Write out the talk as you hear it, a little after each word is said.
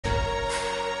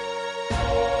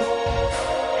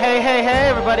Hey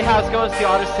everybody, how's it going? It's the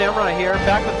Auto Samurai here,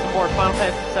 back with some more Final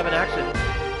Fantasy VII action.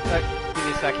 Give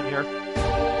me a second here.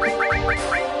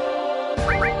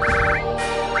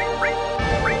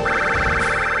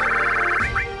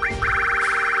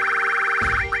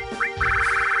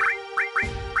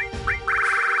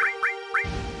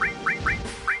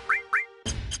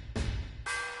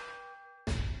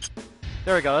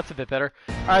 There we go, that's a bit better.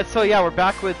 Alright, so yeah, we're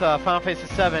back with Final Fantasy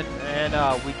VII,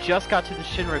 and we just got to the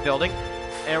Shinra building,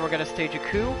 and we're going to stage a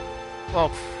coup.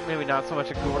 Well, maybe not so much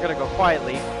a coup, we're going to go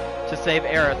quietly to save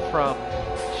Aerith from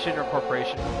Shinra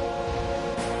Corporation.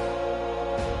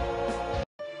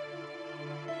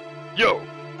 Yo!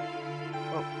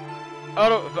 Oh. I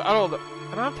don't know.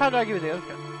 I don't have time to argue with the other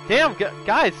guy. Damn,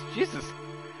 guys, Jesus.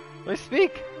 Let me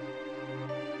speak.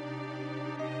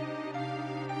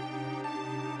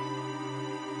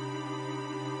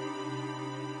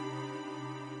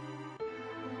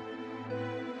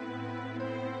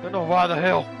 I don't know why the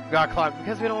hell we got climbed.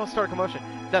 Because we don't want to start a commotion.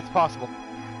 That's possible.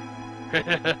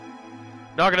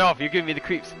 Knock it off, you're giving me the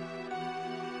creeps.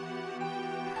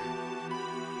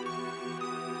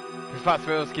 If I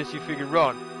else guess you figured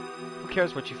wrong. Who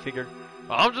cares what you figured?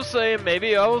 I'm just saying,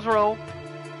 maybe I was wrong.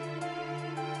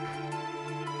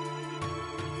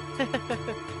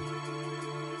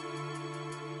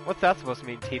 What's that supposed to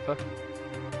mean, Tifa?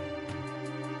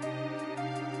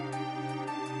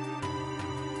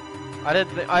 I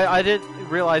didn't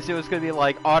realize it was gonna be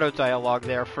like auto dialogue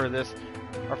there for this.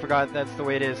 I forgot that's the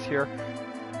way it is here.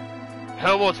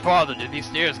 How much farther did these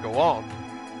stairs go on?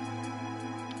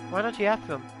 Why don't you ask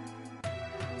them?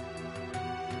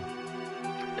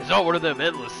 It's not one of them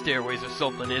endless stairways or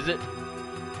something, is it?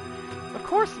 Of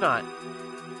course not.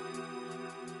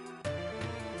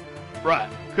 Right,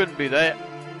 couldn't be that.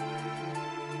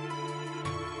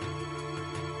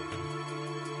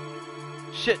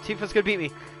 Shit, Tifa's gonna beat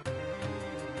me.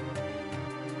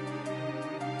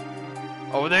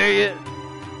 Over there yet?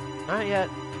 Not yet.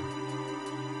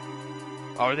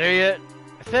 Over there yet?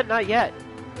 I said not yet.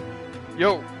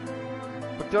 Yo!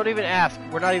 But don't even ask.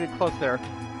 We're not even close there.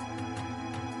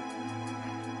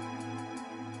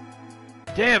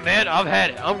 Damn, man, I've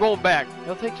had it. I'm going back.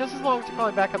 It'll take just as long to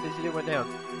climb back up as you did went down.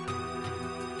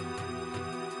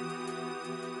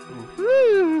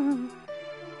 Woo!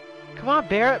 Come on,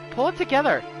 Barrett, pull it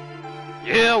together.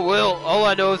 Yeah, well, all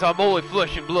I know is I'm only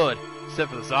flesh and blood. Except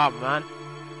for this arm, man.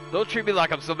 Don't treat me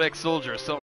like I'm some ex-soldier or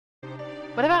something.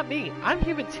 What about me? I'm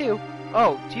human too.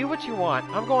 Oh, do what you want.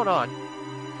 I'm going on.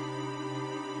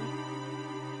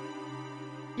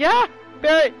 Yeah?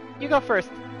 Barrett, you go first.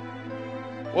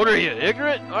 What are you,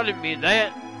 ignorant? I didn't mean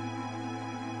that.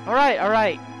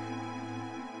 Alright.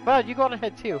 Bud, you go on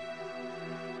ahead too.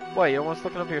 What, you're almost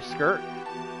looking up your skirt?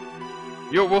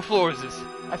 Yo, what floor is this?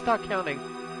 I stopped counting.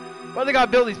 Why they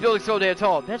gotta build these buildings so damn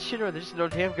tall? That Shinra, they're just no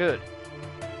damn good.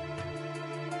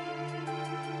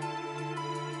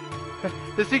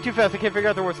 They speak too fast, I can't figure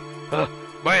out the words.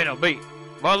 Man, I'll beat.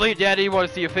 My late daddy want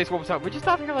to see your face one more time. Would you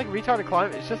stop here like retarded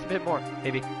climb? It's just a bit more,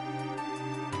 maybe.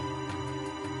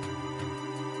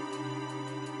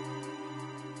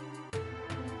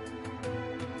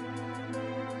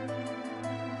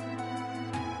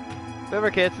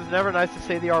 Remember kids, it's never nice to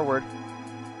say the R word.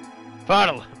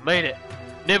 Finally, made it.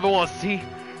 Never want to see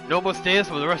no more stairs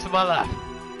for the rest of my life.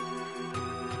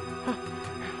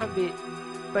 I'm beat.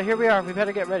 But here we are, we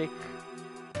better get ready.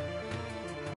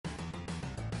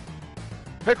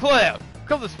 Hey Cloud,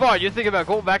 come this far, you thinking about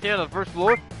going back down to the first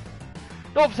floor?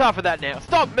 No time for that now.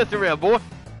 Stop messing around, boy.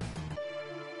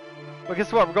 Well,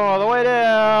 guess what? We're going all the way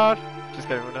down. Just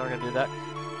kidding, we're never gonna do that.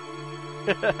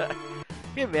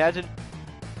 Can you imagine?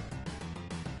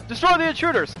 Destroy the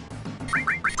intruders!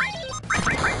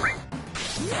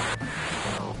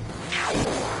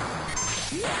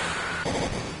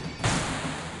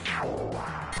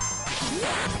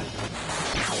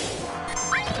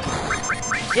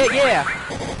 Yeah!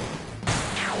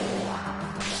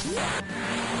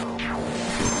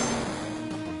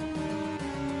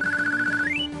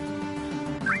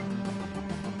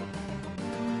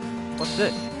 What's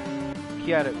this?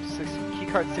 Key item 60. Key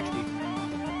card 60.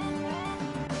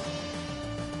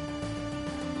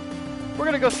 We're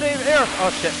gonna go save Aerith.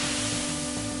 Oh shit.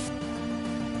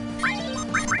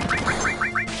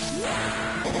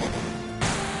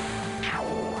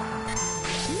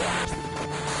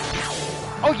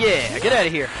 Oh yeah, get out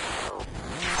of here.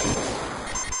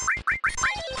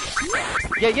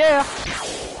 Yeah. Yeah.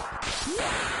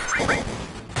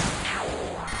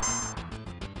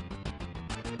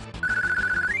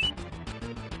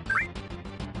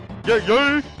 There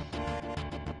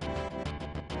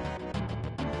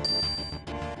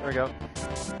we go.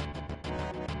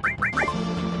 To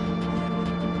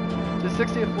the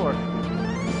 60th floor.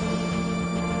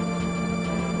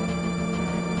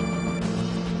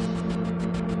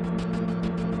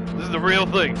 This is the real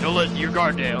thing. Don't let your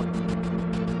guard down.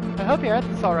 I hope your Earth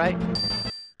is alright.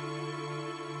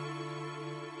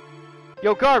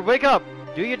 Yo, guard, wake up!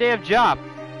 Do your damn job!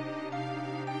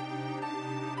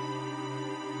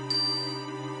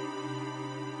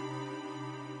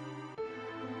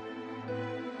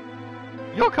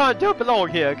 Your car don't belong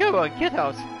here. Go on, get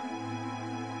out.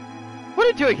 What are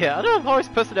you doing here?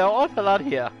 Unauthorized personnel all allowed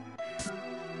here.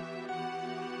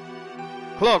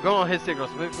 Chloe, go on his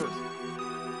signals. Move first.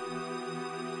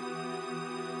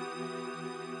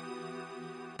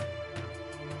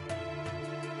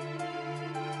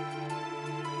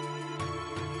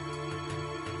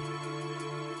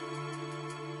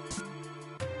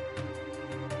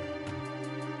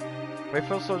 Wait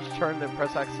for the soldier to turn, then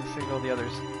press X to signal the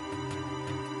others.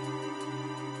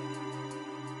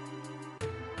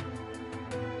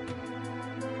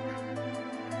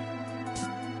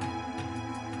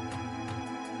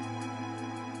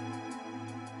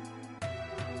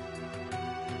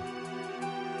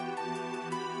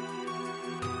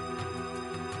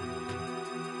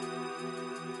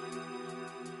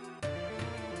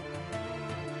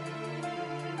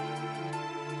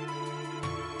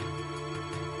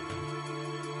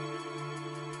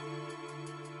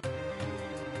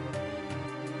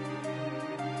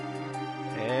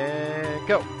 And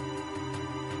go.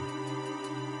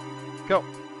 Go.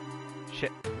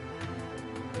 Shit.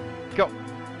 Go.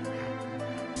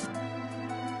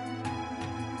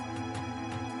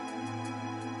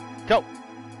 Go.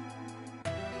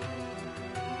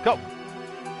 Go.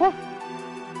 Woo.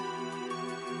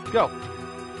 Go.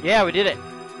 Yeah, we did it.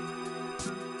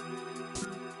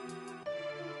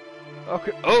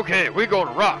 Okay, we're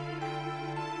gonna rock.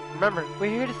 Remember, we're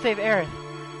here to save Aerith.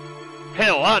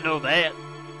 Hell, I know that.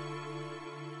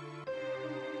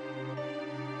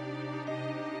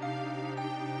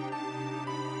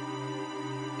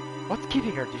 What's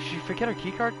keeping her? Did she forget her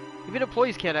keycard? Even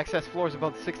employees can't access floors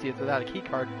above the 60th without a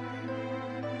keycard.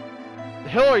 The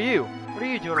hell are you? What are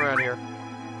you doing around here?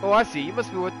 Oh, I see. You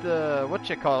must be with the,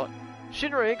 whatchamacallit,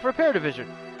 Shinra Inc. Repair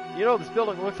Division. You know, this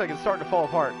building looks like it's starting to fall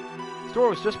apart. This door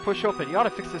was just pushed open. You ought to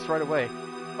fix this right away.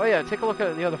 Oh yeah, take a look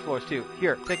at the other floors too.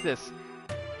 Here, take this.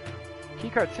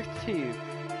 Keycard 62.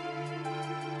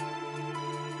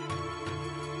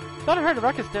 Thought I heard a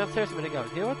ruckus downstairs a minute ago.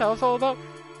 Do you know what that was all about?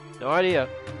 No idea.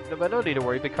 No, but no need to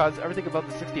worry because everything above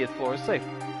the 60th floor is safe.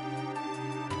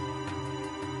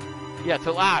 Yeah,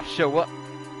 till I show up.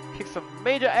 Kick some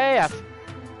major ass.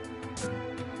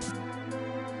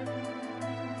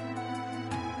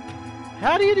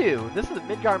 How do you do? This is the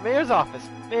Midgar Mayor's office.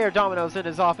 Mayor Domino's in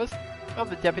his office. I'm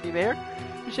the deputy mayor.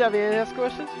 You should have any ask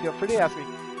questions? Feel free to ask me.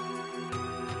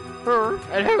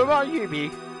 And who about you, me?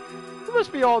 Who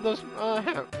must be all those,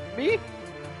 me?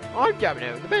 I'm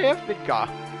Domino, the mayor of Midgar.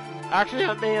 Actually,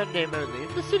 I'm mayor in name only.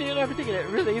 The city and everything in it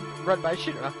really run by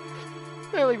Shinra.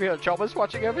 My only real job is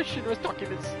watching over Shinra's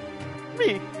documents.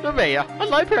 Me, the mayor, a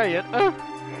librarian. Oh,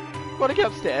 wanna go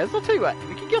upstairs? I'll tell you what. If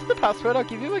you can guess the password, I'll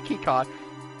give you my key card.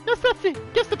 Yes, that's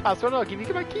it. Guess the password, I'll give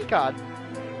you my key card.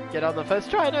 Get on the first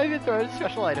try and overthrow a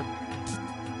special item.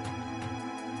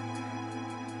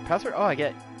 Password? Oh, I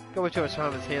get it. Go into his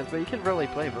hands, but you can really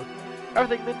blame him.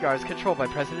 Everything Midgar is controlled by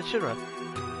President Shinra.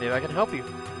 Maybe I can help you.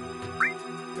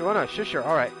 You wanna? Sure,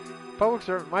 alright. Public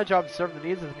servant, my job is to serve the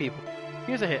needs of the people.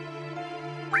 Here's a hint.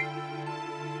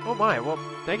 Oh my, well,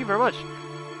 thank you very much.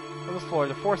 On this floor,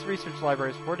 the Force Research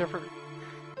Library is 4 different...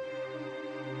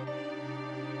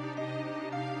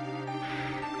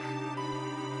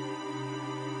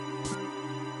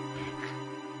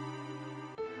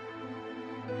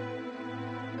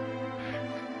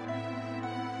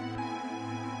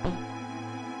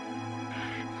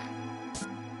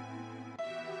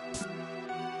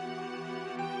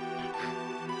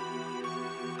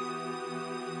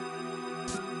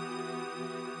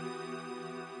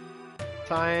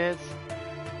 Science.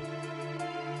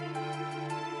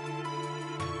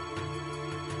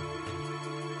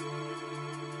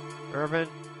 Urban.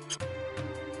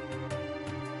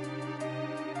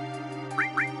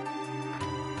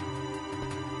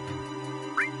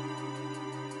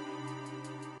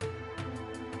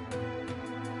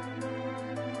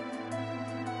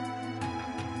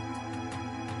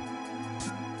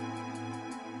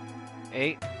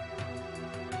 Eight.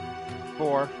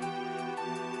 4.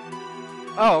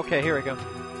 Oh, okay, here we go.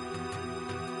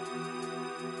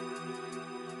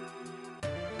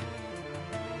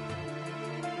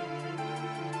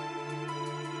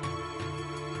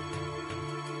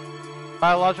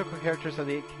 Biological characters of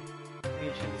the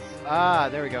ancients. Ah,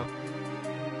 there we go.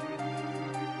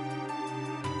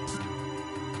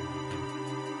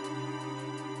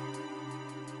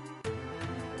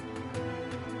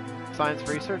 Science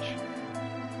research.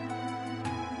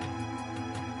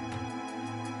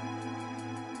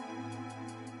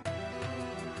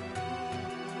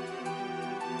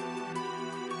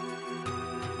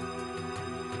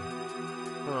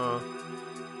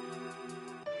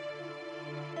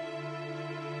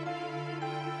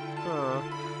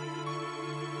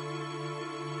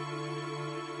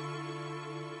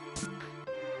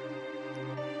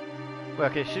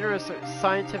 Okay, Shinra's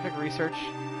scientific research.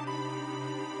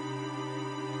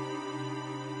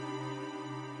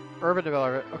 Urban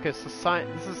development. Okay, so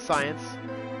this is science.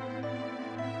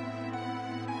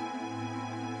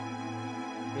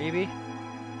 Maybe.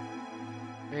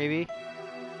 Maybe.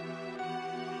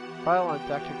 File on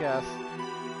Dr. Gas.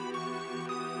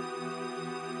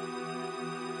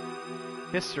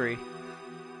 History.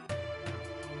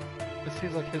 This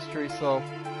seems like history, so...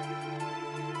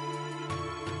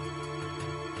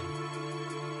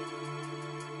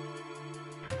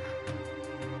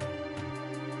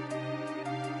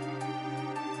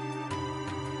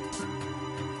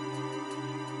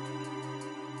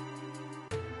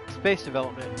 Space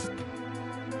development.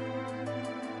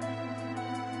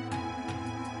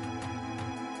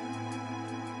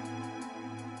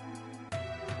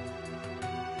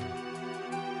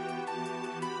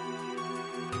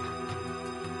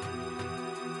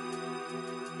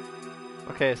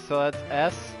 Okay, so that's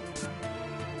S.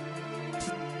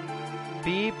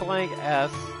 B blank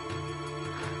S.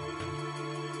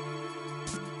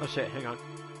 Oh shit, hang on.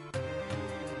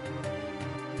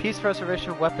 Peace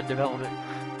restoration weapon development.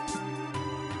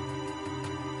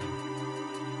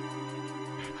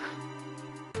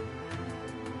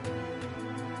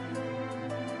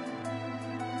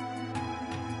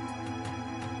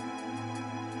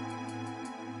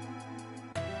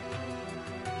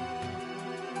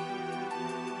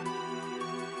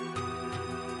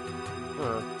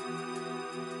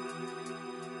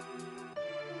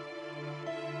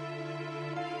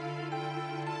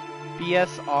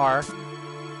 BSR.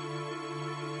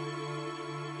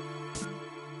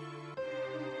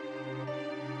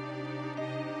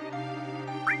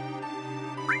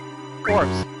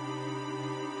 Orbs.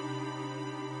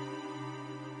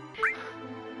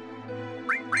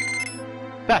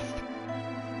 Best.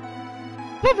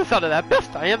 Love the sound of that.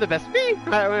 Best. I am the best. Me.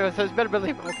 It says better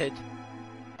believe. Okay.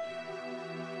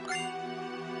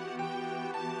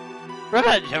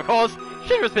 Revenge, of course.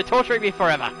 Shinra's been torturing me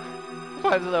forever.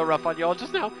 I was a little rough on y'all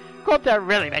just now. Go up there and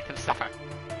really make them suffer.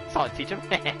 Solid teach them.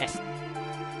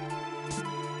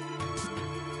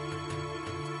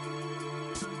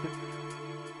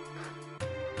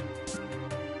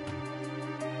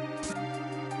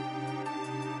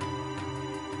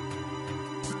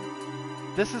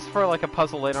 This is for like a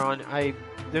puzzle later on.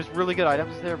 There's really good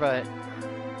items there, but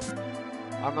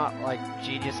I'm not like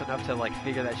genius enough to like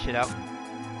figure that shit out.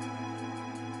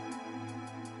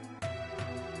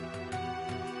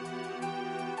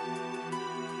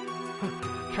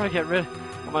 Trying to get rid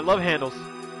of my love handles.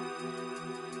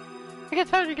 I get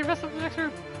tired, you can rest up the next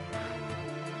room.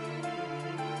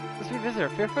 This new visitor,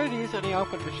 feel free to use any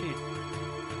open machine.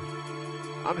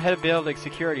 I'm head of building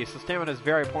security, so stamina is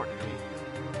very important to me.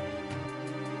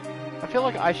 I feel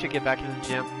like I should get back into the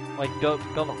gym, like build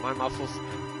up my muscles,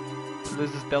 and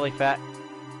lose this belly fat.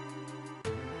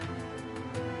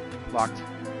 Locked.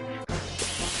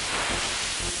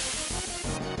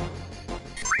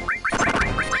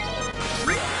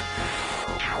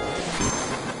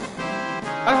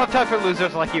 I don't have time for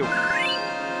losers like you.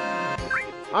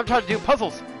 I'm trying to do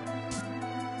puzzles.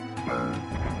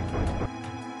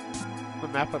 The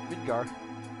map of Midgar.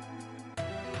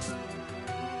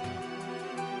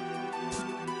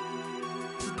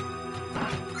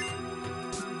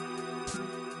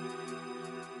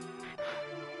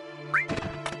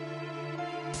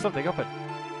 Something open.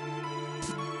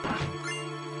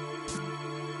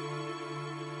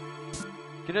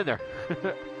 Get in there.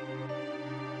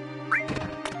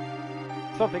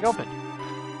 Something open.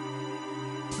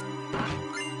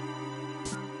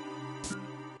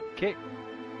 Okay.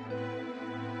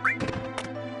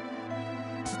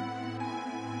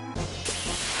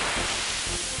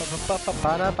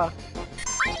 Ba-ba-ba-ba-ba-ba.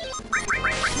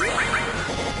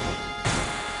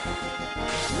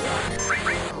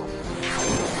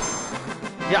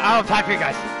 Yeah, I don't have time for you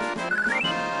guys.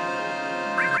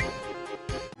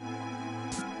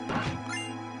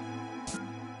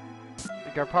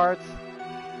 Pick our parts.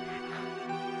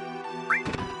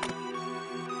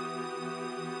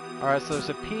 Alright, so there's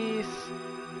a piece.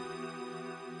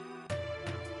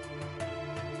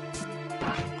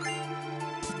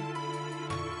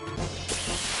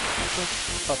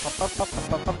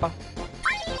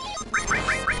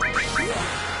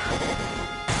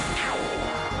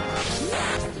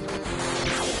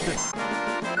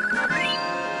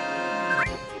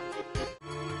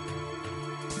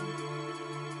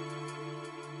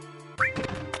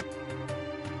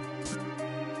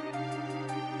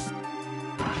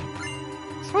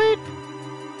 Sweet!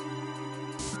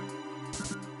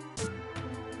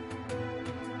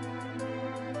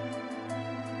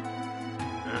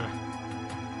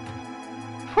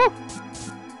 Whew!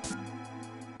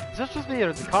 Is that just me or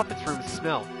does the conference room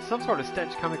smell? Some sort of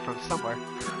stench coming from somewhere.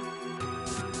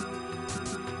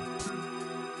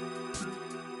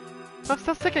 I'm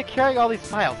so sick of carrying all these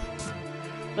files.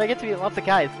 I get to meet lots of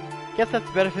guys. Guess that's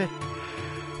the benefit.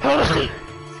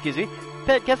 Excuse me.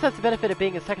 Guess that's the benefit of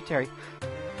being a secretary.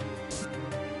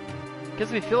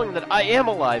 Gives me a feeling that I am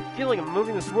alive. Feeling I'm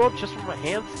moving this world just with my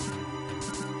hands.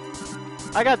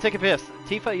 I gotta take a piss.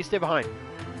 Tifa, you stay behind.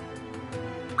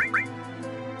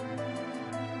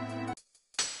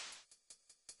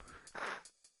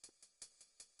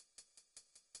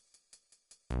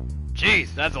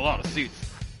 Jeez, that's a lot of suits.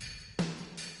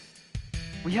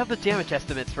 We have the damage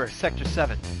estimates for Sector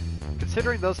 7.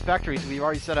 Considering those factories we've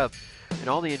already set up and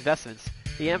all the investments,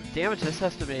 the damage is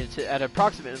estimated at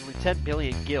approximately 10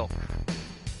 billion gil.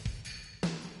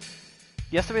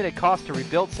 The estimated cost to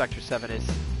rebuild Sector 7 is...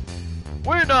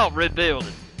 We're not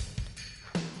rebuilding.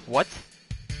 What?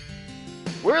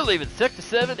 We're leaving Sector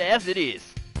 7 as it is.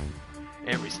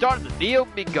 And restarting the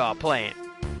VII plan.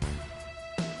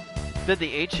 Then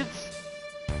the Ancients?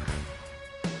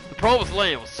 The Promised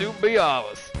Land will soon be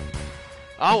ours.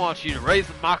 I want you to raise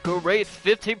the micro rates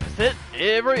 15% in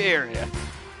every area.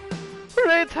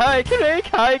 Rate hike,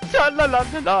 cha la la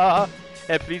la la.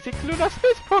 And please include our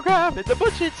space program in the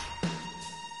budget.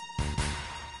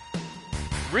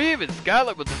 Reeve and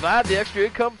Skylar will divide the extra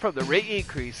income from the rate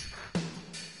increase.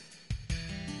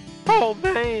 Oh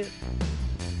man!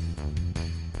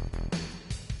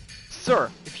 Sir,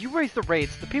 if you raise the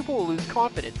rates, the people will lose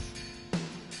confidence.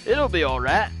 It'll be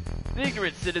alright. The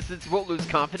ignorant citizens won't lose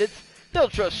confidence. They'll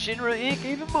trust Shinra Inc.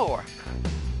 even more.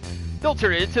 They'll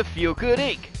turn it into Feel Good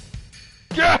Inc.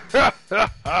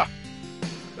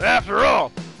 After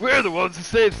all, we're the ones who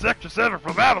saved Sector 7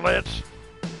 from Avalanche.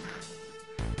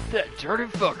 That dirty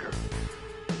fucker.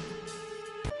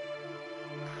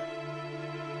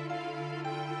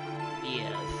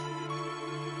 Yes.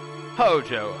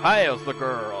 Hojo, how's the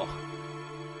girl?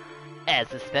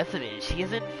 As a specimen, she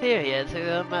is inferior to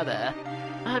her mother.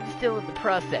 I'm still in the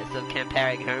process of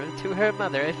comparing her to her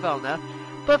mother, Ifalna,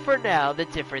 but for now the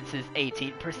difference is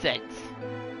 18%.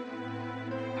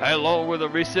 How long will the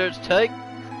research take?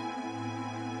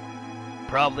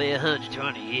 Probably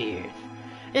 120 years.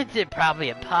 It's probably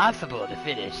impossible to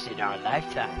finish in our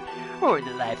lifetime, or in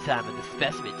the lifetime of the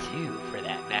specimen too, for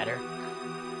that matter.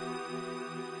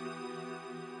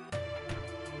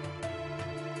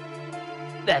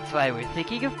 That's why we're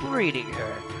thinking of breeding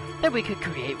her. Then we could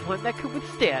create one that could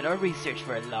withstand our research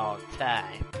for a long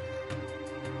time.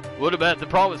 What about the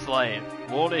Promised Land?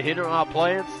 Want to hinder our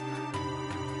plans?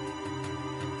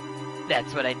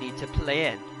 That's what I need to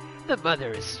plan. The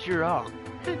mother is strong,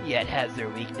 and yet has her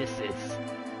weaknesses.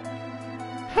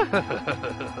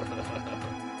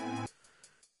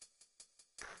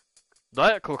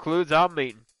 That concludes our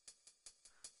meeting.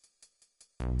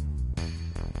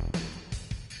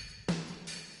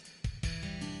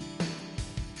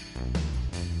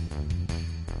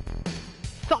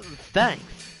 Something stinks.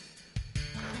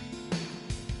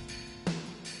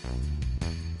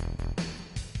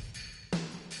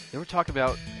 They were talking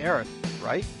about Aerith,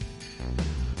 right?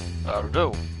 I don't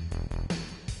know.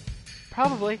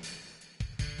 Probably.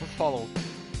 Let's follow.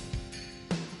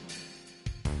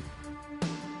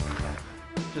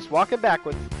 Just walking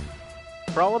backwards.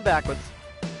 Crawling backwards.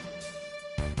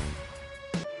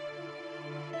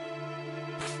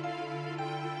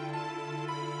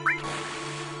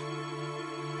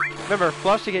 Remember,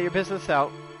 flush to get your business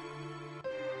out.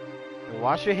 And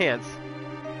wash your hands.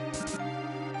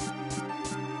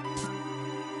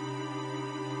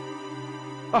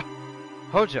 Oh,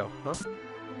 Hojo, huh?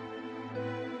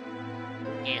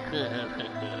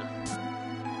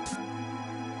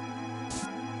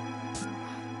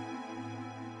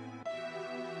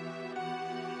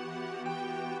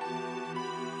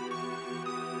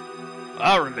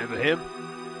 I remember him.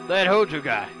 That Hojo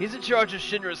guy. He's in charge of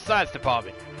Shinra's science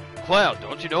department. Cloud,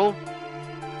 don't you know him?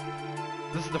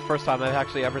 This is the first time I've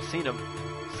actually ever seen him.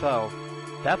 So,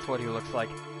 that's what he looks like.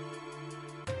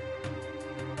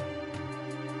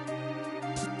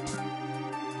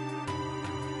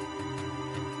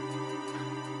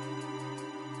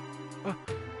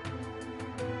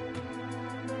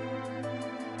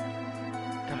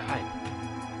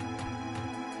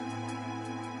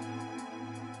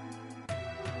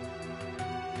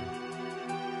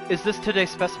 Is this today's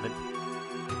specimen?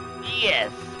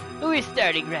 Yes, we're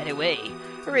starting right away.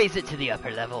 Raise it to the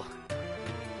upper level.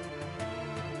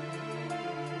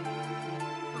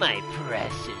 My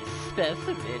precious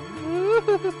specimen.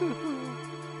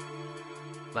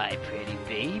 My pretty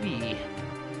baby.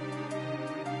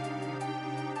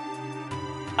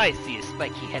 I see a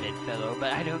spiky-headed fellow,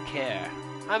 but I don't care.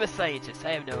 I'm a scientist,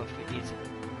 I have no affiliation.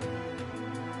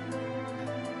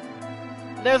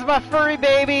 There's my furry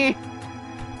baby!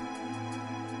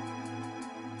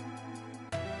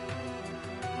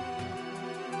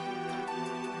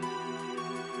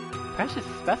 Precious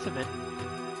specimen?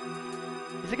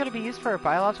 Is it going to be used for a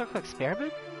biological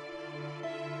experiment?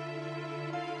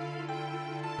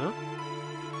 Huh?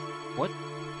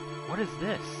 What is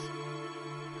this?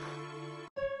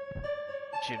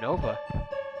 Genova.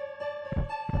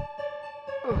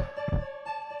 Ugh.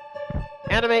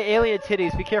 Anime alien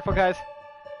titties, be careful guys.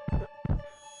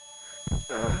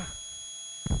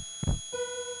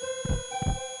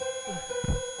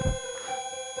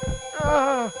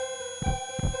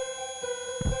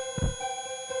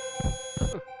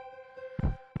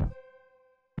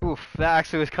 Oof, that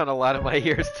actually was kind of loud in my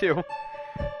ears too.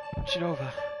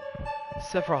 Genova.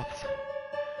 Sephiroth.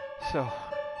 So,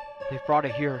 they've brought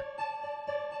it here.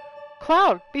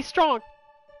 Cloud, be strong!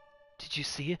 Did you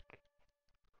see it?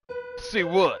 See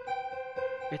what?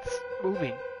 It's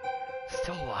moving.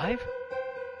 Still alive?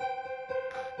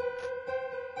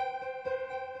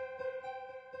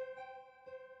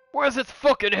 Where's its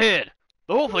fucking head?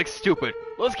 The whole thing's stupid.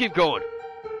 Let's keep going.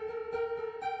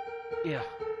 Yeah.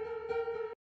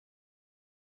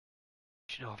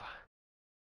 Genova.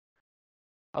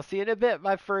 I'll see you in a bit,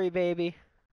 my furry baby.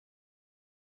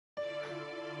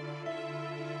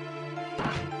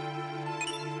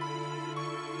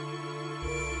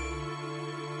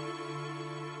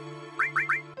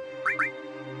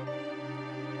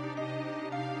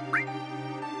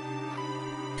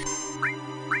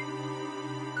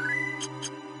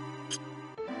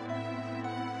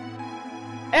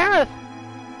 Aerith!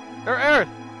 Or Aerith!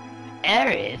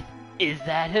 Aerith? Is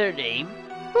that her name?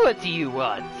 What do you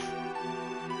want?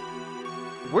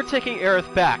 We're taking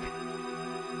Aerith back.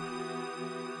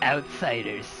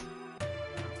 Outsiders.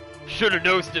 Should've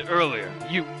noticed it earlier.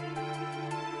 You...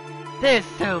 There's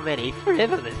so many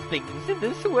frivolous things in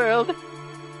this world.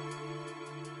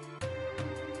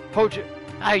 Hojo...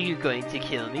 Are you going to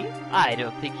kill me? I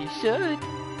don't think you should.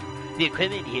 The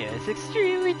equipment here is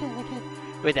extremely delicate.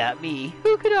 Without me,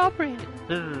 who could operate it?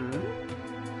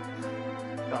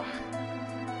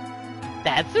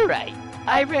 That's right.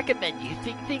 I recommend you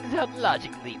think things out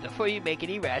logically before you make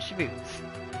any rash moves.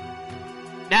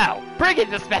 Now, bring in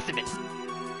the specimen!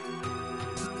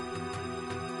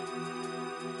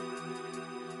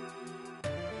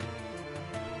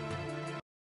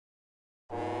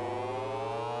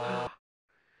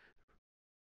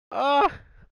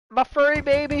 My furry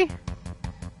baby!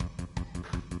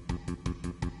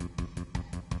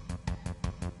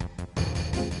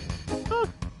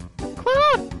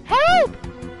 Cloud! Help!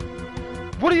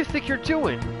 What do you think you're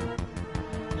doing?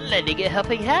 Lending a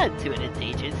helping hand to an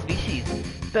endangered species.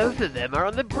 Both of them are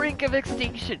on the brink of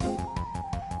extinction.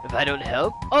 If I don't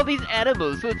help, all these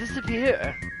animals will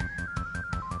disappear.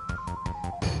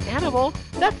 Animal?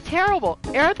 That's terrible!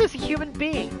 Aerith is a human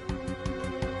being!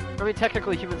 I mean,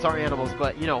 technically humans are animals,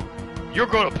 but, you know... You're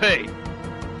gonna pay!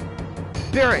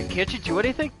 Barrett, can't you do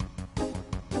anything?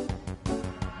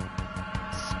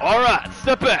 Alright,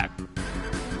 step back!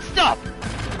 Stop!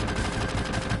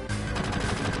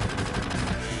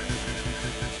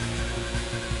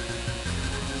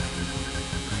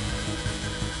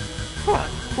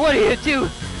 What do you do?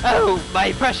 Oh,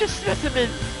 my precious specimen!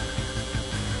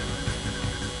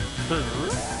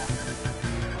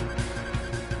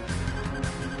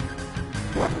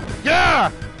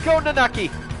 Yeah! Go Nanaki!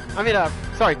 I mean,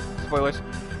 sorry, spoilers.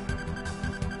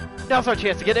 Now's our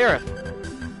chance to get Aerith.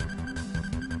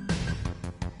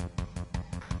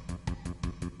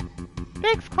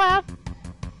 Thanks, Cloud.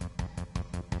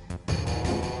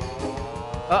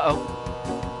 Uh-oh.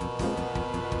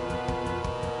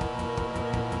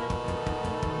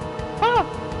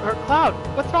 Cloud,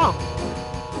 what's wrong?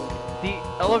 The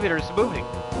elevator's moving.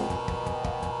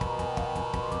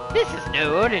 This is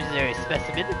no ordinary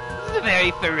specimen. This is a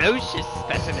very ferocious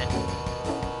specimen.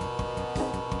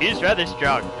 He's rather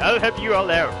strong. I'll help you all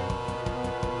out.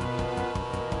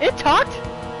 It talked?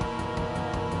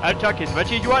 I'll talk as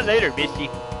much as you want later, Misty.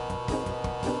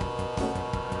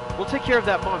 We'll take care of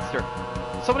that monster.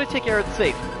 Somebody take Aerith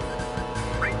safe.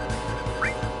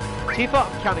 Tifa,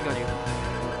 I'm counting on you.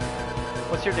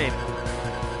 What's your name?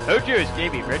 Hojo's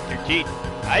name is Red 13.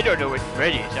 I don't know what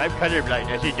red is. I'm colorblind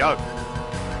as a dog.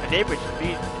 A name which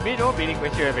means no meaning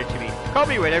whatsoever to me. Call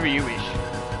me whatever you wish.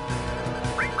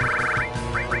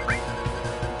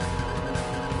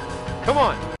 Come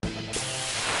on.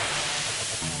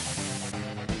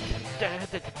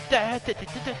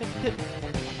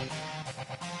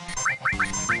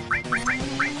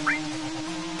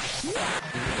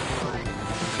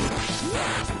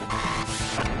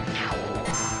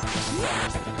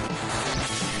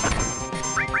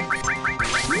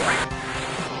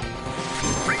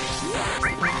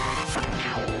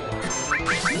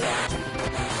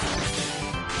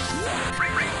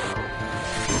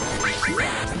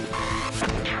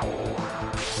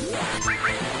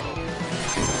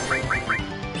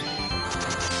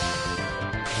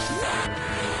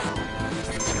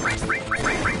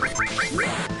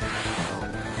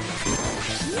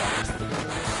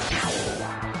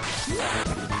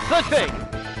 Such thing.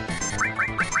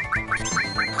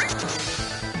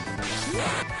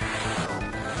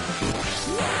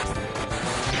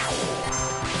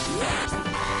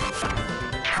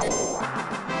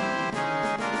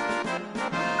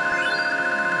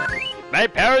 My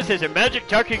powers as a magic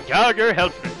talking dog are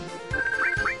helpful.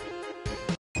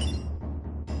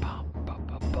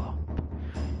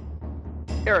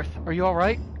 Aerith, are you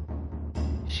alright?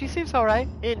 She seems alright,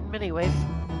 in many ways.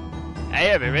 I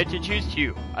have a right to choose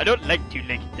too. I don't like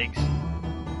two-legged things.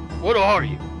 What are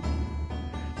you?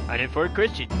 An important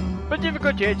question, but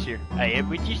difficult to answer. I am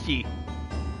what you see.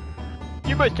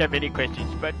 You must have many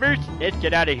questions, but first, let's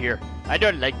get out of here. I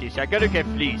don't like this. I gotta get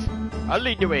fleas. I'll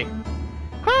lead the way.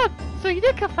 Huh, so you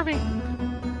did come for me.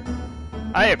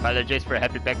 I apologize for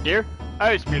happening back there.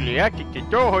 I was merely acting to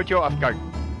throw Hojo off guard.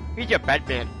 He's a bad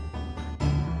man.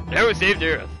 Now we saved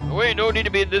Earth. We ain't no need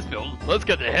to be in this building. Let's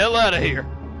get the hell out of here.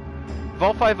 If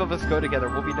all 5 of us go together,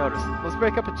 we'll be noticed. Let's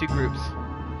break up in 2 groups.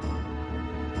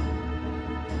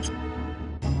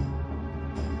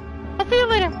 I'll see you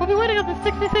later. We'll be waiting on the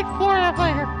 66th floor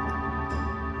elevator.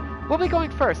 We'll be going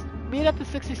first. Meet at the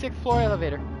 66th floor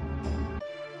elevator.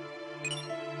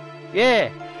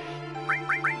 Yeah.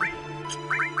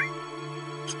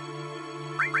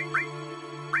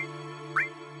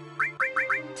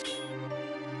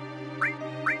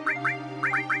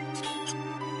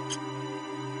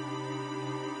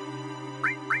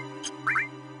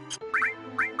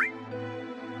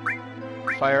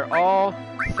 Fire all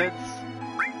since.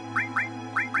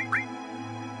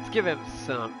 Let's give him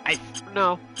some ice.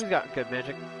 No, he's got good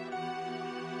magic.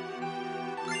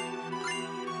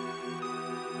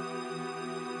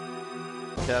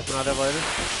 Okay, that's not elevator.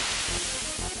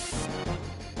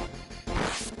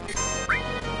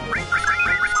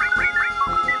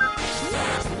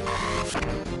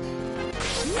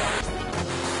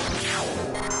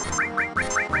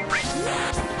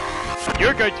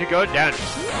 You're going to go down.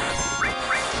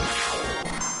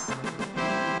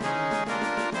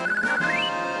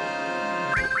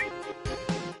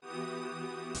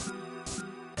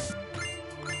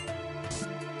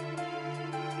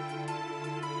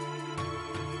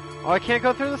 Oh, I can't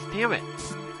go through this? Damn it.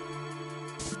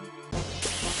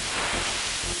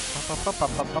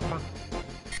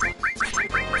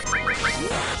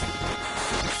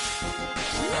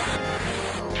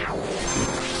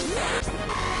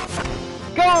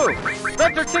 Go!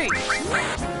 Red 13!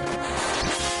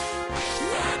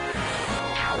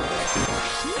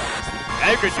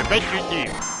 I'm going to bet your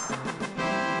name.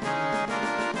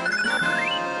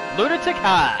 Lunatic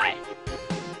High!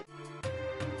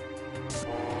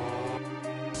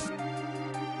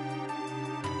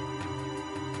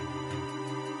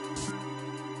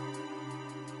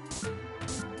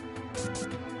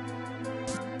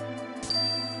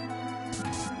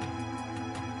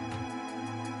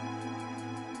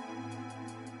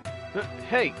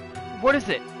 Hey, what is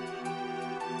it?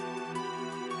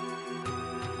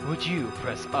 Would you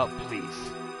press up,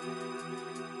 please?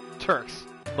 Turks,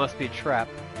 must be a trap.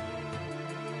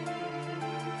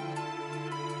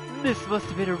 This must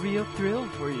have been a real thrill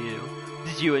for you.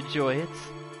 Did you enjoy it?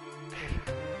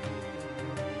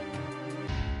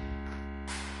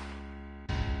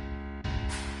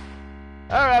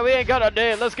 Alright, we ain't got a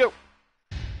day. Let's go.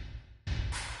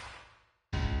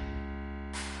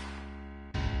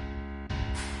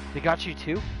 They got you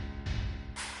too?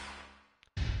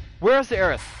 Where's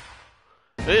Aerith?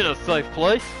 In a safe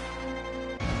place.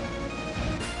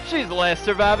 She's the last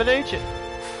surviving ancient.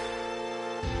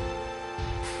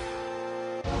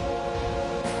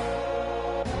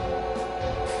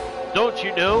 Don't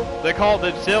you know? They called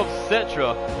themselves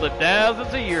Cetra, lived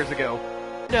thousands of years ago.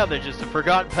 Now they're just a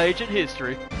forgotten page in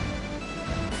history.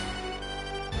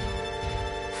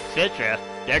 Cetra?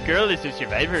 That girl is a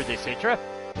survivor of the Citra?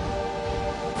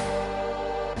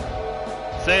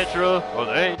 Citra, or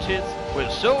the Ancients, will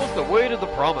show us the way to the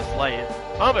Promised Land.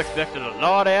 I'm expecting a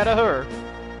lot out of her.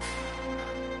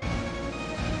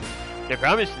 The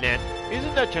Promised Land?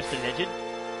 Isn't that just a legend?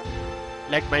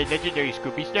 Like my legendary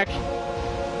Scoopy snacks?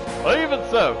 Well, even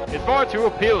so, it's far too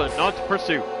appealing not to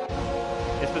pursue.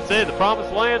 It's been said the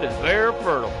Promised Land is very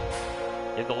fertile.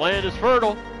 If the land is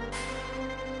fertile,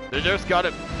 then there's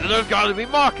gotta be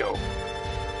Mako.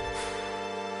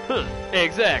 Huh,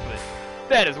 exactly.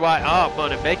 That is why our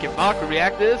money-making Mako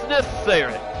reactor is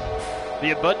necessary.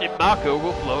 The abundant Mako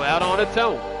will flow out on its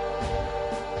own.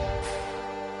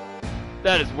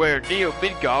 That is where Neo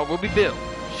Midgard will be built,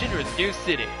 Shinra's new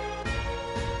city.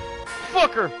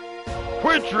 Fucker!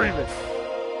 Quit dreaming!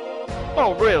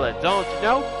 Oh really, don't you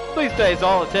know? These days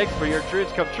all it takes for your dreams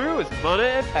to come true is money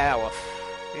and power.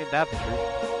 Ain't that the truth?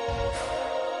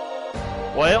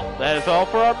 Well, that is all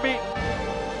for our meeting.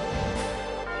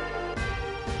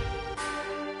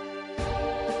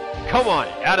 Come on,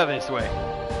 out of this way.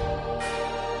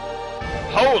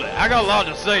 Hold it, I got a lot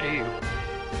to say to you.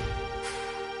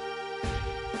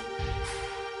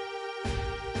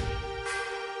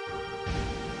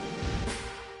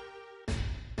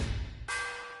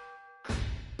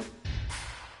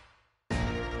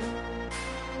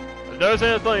 If there's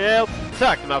anything else,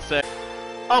 talk to myself.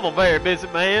 I'm a very busy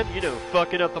man, you know,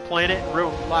 fucking up the planet and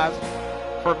ruining lives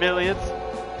for millions.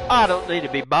 I don't need to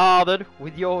be bothered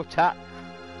with your type.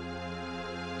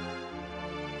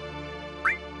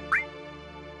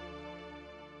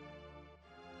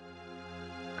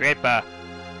 Grandpa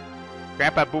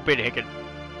Boopin Hicken.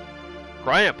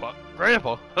 Grandpa?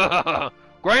 Grandpa,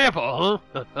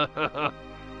 huh?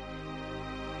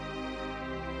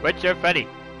 What's so funny?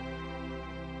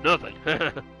 Nothing.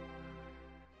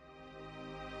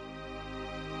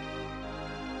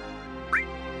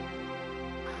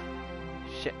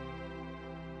 Shit.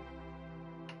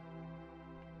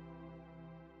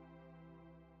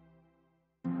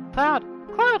 Cloud,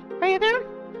 are you there?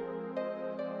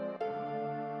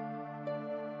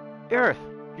 Aerith,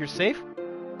 you're safe?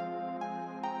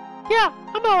 Yeah,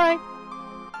 I'm alright.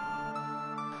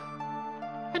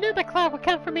 I knew that Cloud would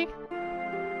come for me.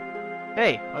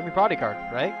 Hey, I'm your bodyguard,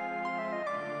 right?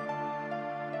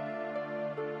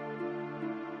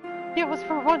 It was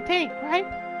for one day, right?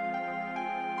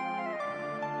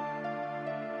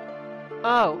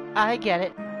 Oh, I get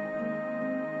it.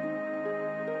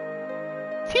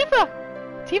 Tifa!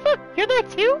 Tifa, you're there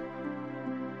too?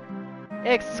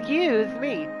 Excuse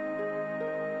me.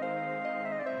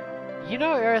 You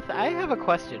know, Aerith, I have a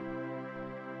question.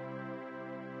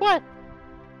 What?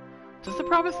 Does the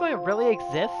Promised Land really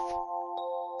exist?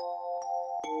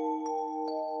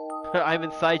 I'm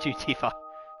inside you, Tifa.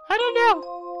 I don't know.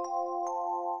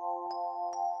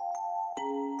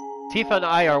 Tifa and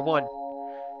I are one.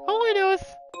 All I know is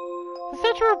the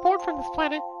Central were born from this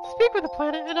planet, speak with the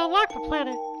planet, and unlock the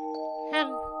planet. And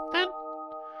then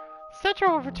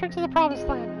Central will return to the Promised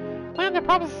Land, land that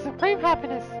promises supreme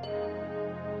happiness.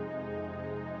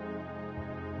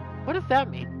 What does that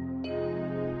mean?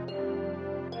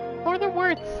 More than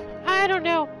words. I don't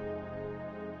know.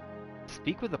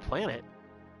 Speak with the planet?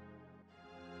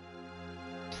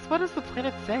 Just what does the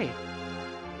planet say?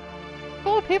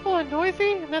 Full of people and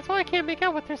noisy, and that's why I can't make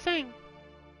out what they're saying.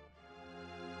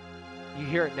 You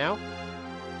hear it now?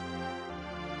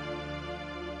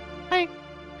 I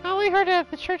only heard it at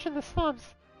the church in the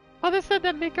slums. Mother said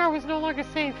that Midgard was no longer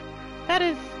safe. That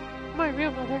is my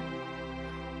real mother.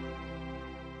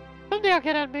 Someday I'll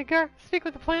get out of Midgard, speak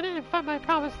with the planet, and find my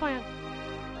promised land.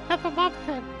 That's what Mom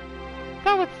said.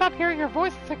 Thought I would stop hearing her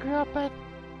voice as I grew up, but...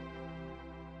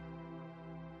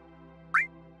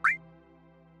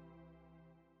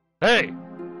 Hey!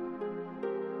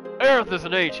 Aerith is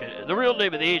an ancient, and the real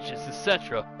name of the ancients is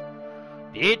Cetra.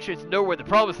 The ancients know where the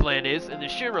Promised Land is, and the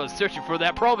Shinra is searching for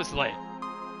that Promised Land.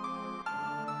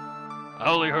 I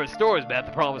only heard stories about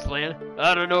the Promised Land.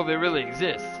 I don't know if it really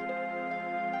exists.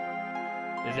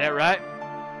 Is that right?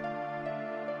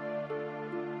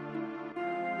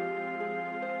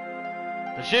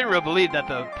 The Shinra believe that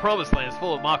the Promised Land is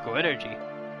full of Mako energy.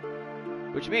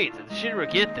 Which means if the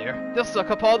Shinra get there, they'll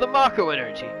suck up all the Mako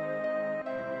energy.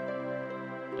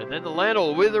 And then the land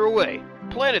will wither away.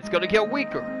 The planet's gonna get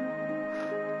weaker.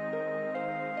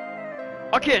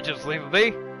 I can't just leave it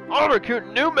be. I'm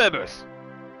recruiting new members.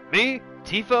 Me,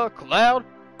 Tifa, Cloud,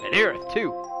 and Aerith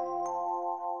too.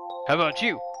 How about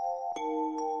you?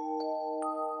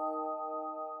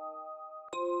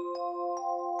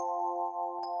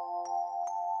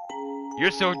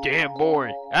 You're so damn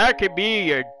boring. I could be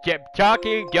your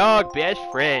talking dog best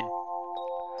friend.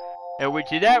 And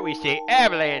to that we say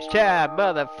avalanche time,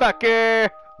 motherfucker!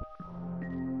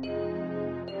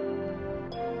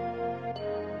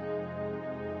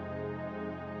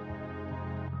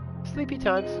 Sleepy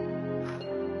times.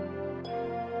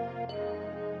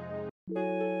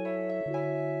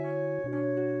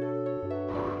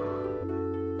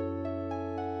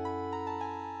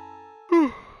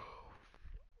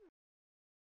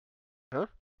 Huh?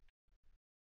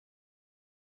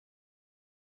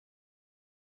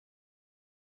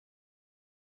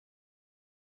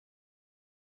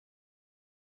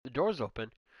 The door's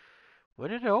open. When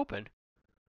did it open?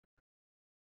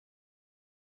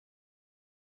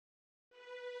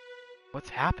 What's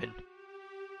happened?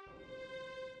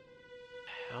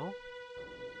 Hell?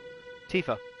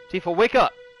 Tifa. Tifa, wake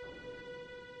up!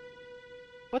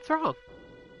 What's wrong?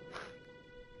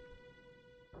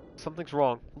 Something's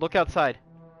wrong. Look outside.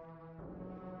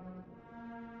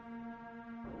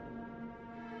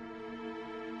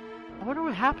 I wonder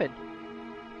what happened.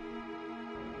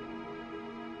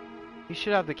 He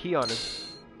should have the key on him.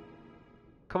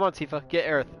 Come on, Tifa. Get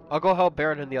Aerith. I'll go help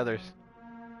Barrett and the others.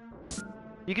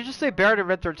 You can just say Barrett and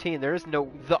Red 13. There is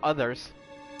no the others.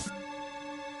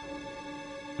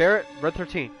 Barrett, Red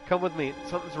 13. Come with me.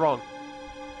 Something's wrong.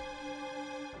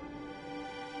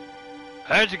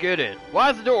 How'd you get in?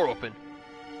 Why's the door open?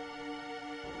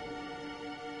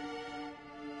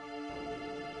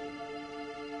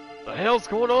 The hell's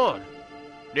going on?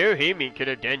 No human could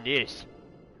have done this.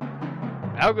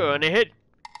 I'll go on ahead,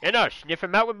 and I'll sniff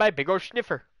him out with my big old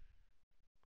sniffer.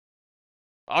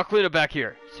 I'll clean up back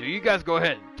here, so you guys go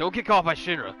ahead. Don't get caught by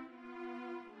Shinra.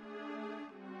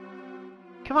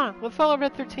 Come on, let's follow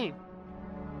Red 13.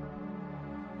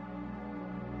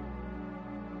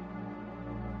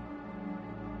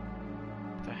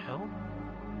 The hell?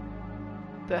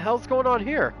 The hell's going on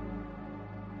here?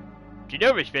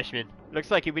 Genova specimen. Looks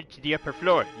like he went to the upper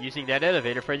floor, using that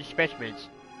elevator for the specimens.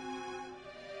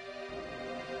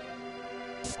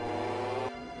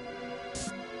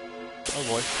 Oh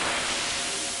boy.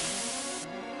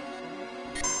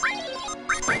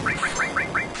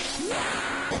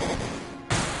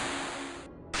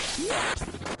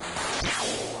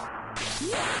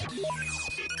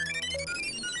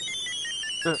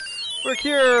 We're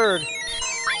cured!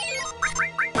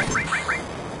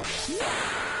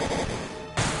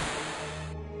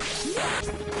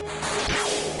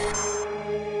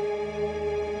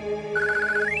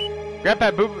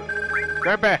 Grandpa, boo!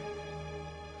 Grandpa!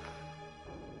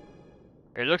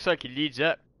 It looks like he leads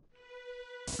up.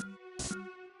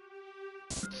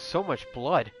 So much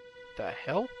blood. The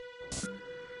hell?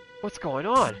 What's going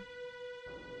on?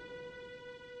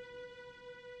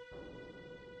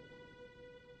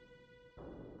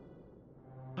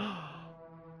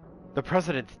 The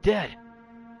president's dead.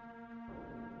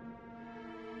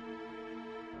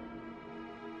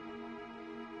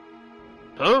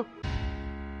 Huh?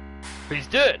 He's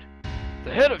dead.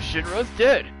 The head of Shinra's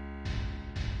dead.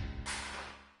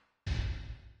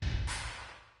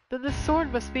 Then this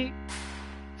sword must be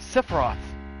Sephiroth.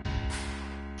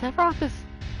 Sephiroth is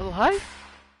alive?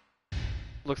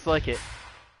 Looks like it.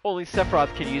 Only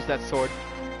Sephiroth can use that sword.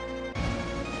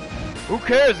 Who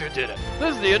cares who did it?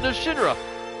 This is the end of Shinra.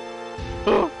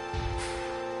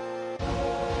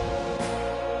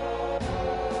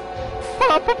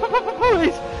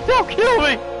 Please, don't kill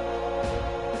me!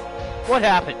 What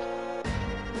happened?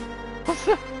 Oh,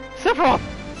 Sephiroth!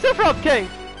 Sephiroth came!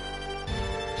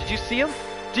 Did you see him?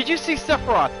 Did you see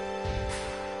Sephiroth?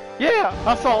 Yeah,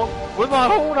 I saw him with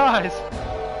my own eyes.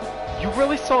 You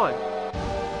really saw him?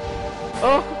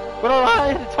 Oh, when I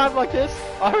lie at a time like this,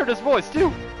 I heard his voice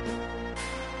too.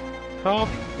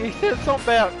 He said something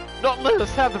about not letting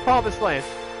us have the Promised Land.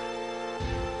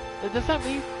 And does that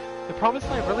mean the Promised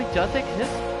Land really does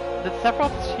exist? That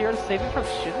Sephiroth is here to save him from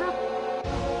Shinra?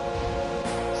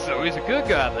 So he's a good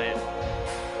guy then.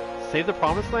 Save the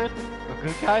Promised Land? A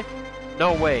good guy?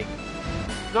 No way.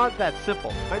 It's not that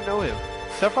simple. I know him.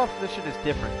 Sephiroth's mission is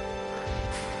different.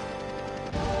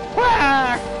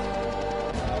 Quack!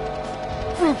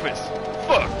 Rufus!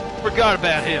 Fuck! Forgot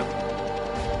about him.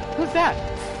 Who's that?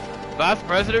 Vice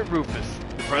President Rufus,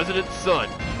 the president's son.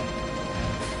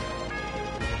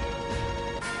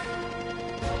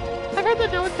 I've heard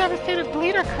that no one's ever seen him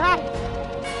bleed or cry. I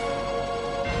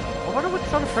wonder what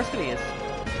sort of person he is.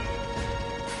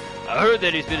 I heard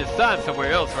that he's been assigned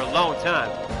somewhere else for a long time.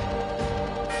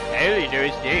 I only know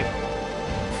his name.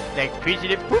 Like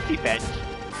President Poofy Patch.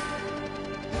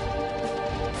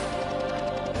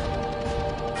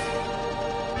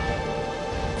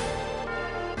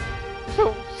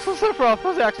 So Sephiroth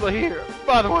was actually here,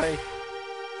 by the way.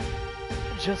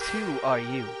 Just who are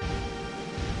you?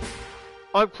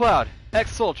 I'm Cloud,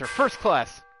 ex-soldier, first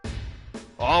class.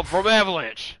 I'm from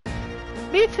Avalanche.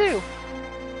 Me too.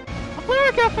 A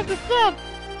flare got from the sun.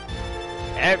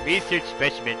 At research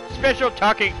specimen, special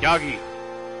talking doggy.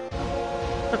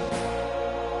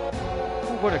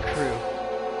 What a crew.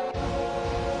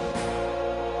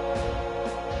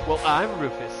 Well, I'm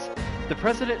Rufus, the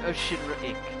president of Shinra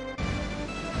Inc.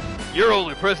 You're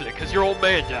only president because your old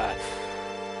man died.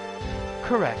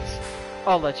 Correct.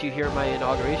 I'll let you hear my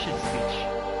inauguration speech.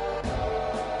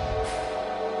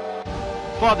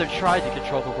 Father tried to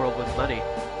control the world with money,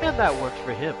 and that worked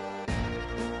for him.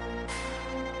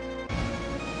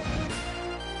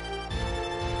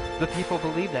 The people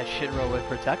believe that Shinra would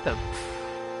protect them.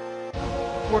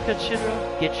 Work at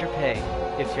Shinra, get your pay.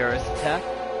 If terrorists attack,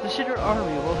 the Shinra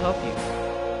army will help you.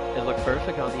 It looked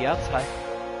perfect on the outside.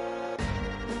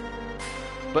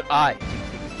 But I do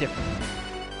things differently.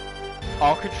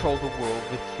 I'll control the world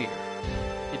with fear.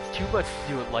 It's too much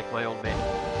to do it like my old man.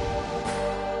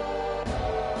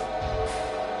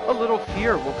 A little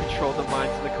fear will control the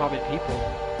minds of the common people.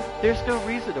 There's no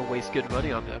reason to waste good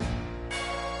money on them.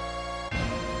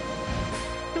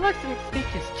 He likes to make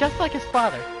speeches just like his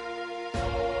father.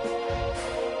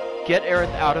 Get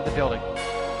Aerith out of the building.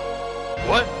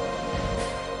 What?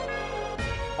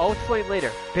 I'll explain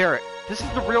later. Barrett, this is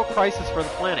the real crisis for the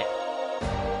planet.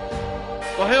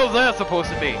 The hell's that supposed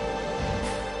to mean?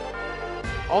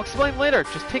 I'll explain later.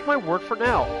 Just take my word for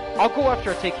now. I'll go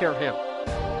after I take care of him.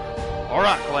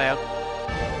 Alright, Cloud.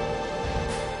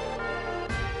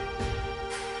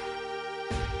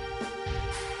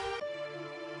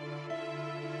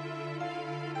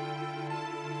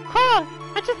 Cloud,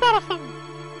 I just thought of something.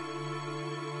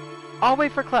 I'll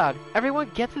wait for Cloud. Everyone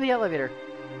get to the elevator.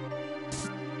 It's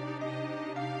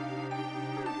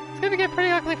gonna get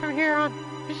pretty ugly from here on.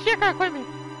 You should check our equipment.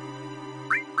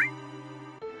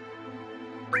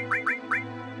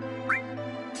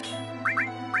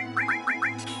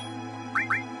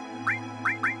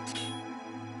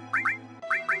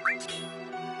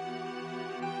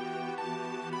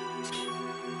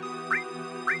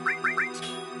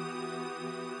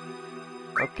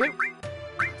 Okay.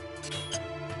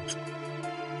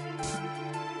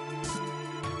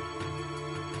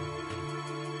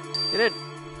 Get in.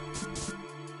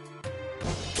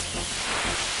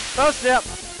 Oh snap!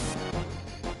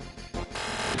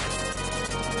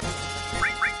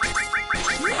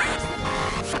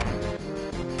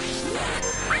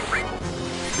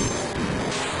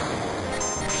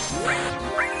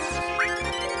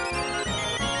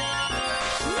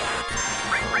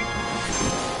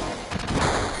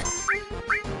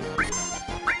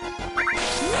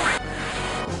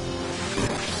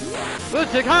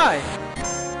 Lunatic high!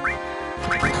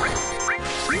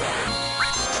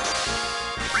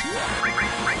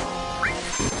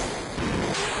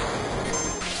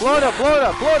 Blow it up, blow it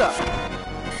up, blow it up!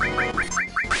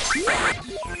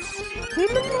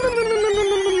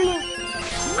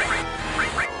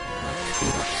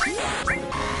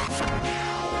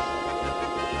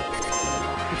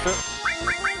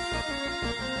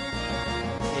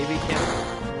 Maybe can't.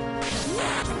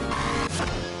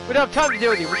 We don't have time to deal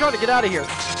with you. We're trying to get out of here.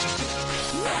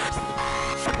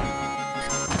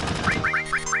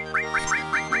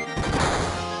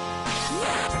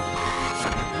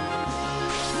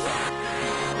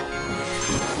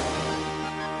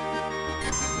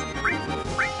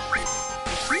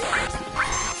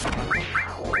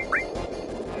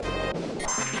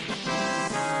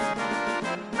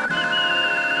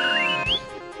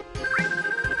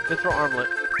 Good for armlet.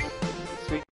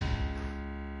 Sweet.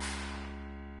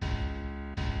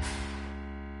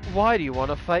 Why do you want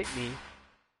to fight me?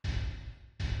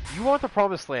 You want the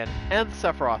Promised Land and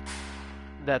Sephiroth.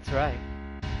 That's right.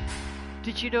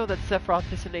 Did you know that Sephiroth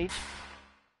is an ancient?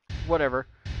 Whatever.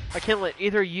 I can't let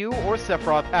either you or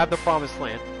Sephiroth have the Promised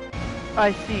Land.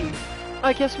 I see.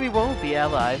 I guess we won't be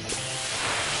allies.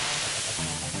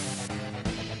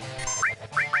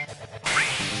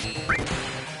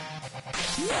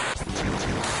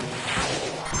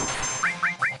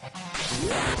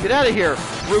 Get out of here,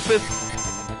 Rufus!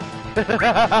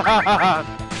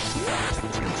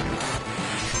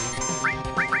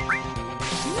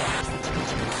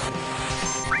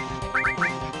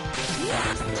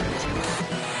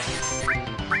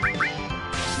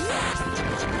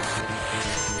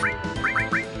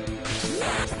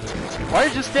 Why are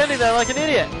you just standing there like an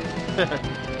idiot?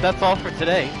 That's all for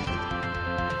today.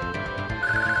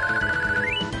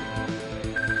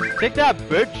 Take that,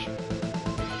 bitch!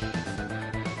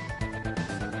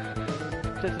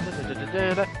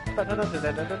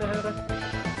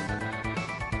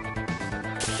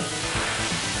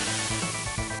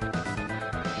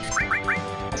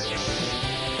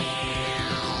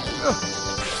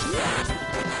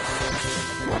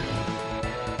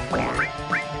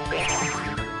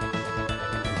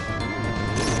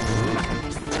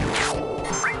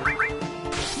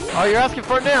 Oh, you're asking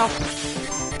for it now.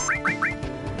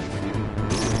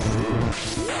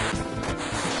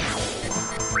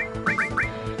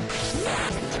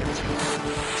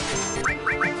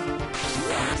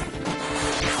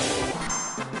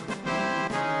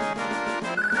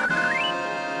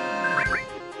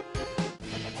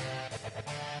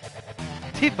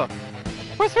 Tifa,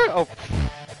 where's her? Oh,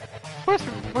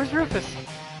 where's Rufus?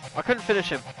 I couldn't finish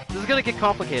him. This is gonna get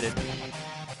complicated.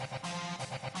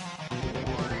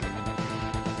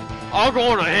 I'll go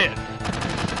on ahead.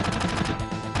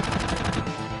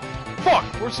 Fuck,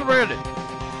 we're surrounded.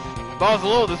 If I was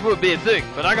alone, this wouldn't be a thing,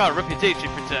 but I got a reputation to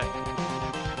protect.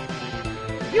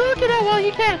 You look it out while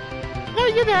you can. No,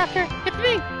 you're the actor. It's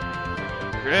me.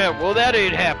 Yeah, well, that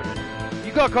ain't happening.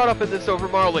 You got caught up in this over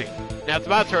Marlene. Now it's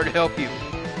my turn to help you.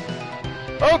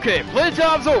 Okay,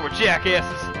 playtime's over,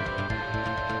 jackasses.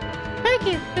 Thank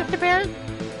you, Mr. Barron.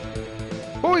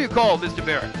 Who are you calling Mr.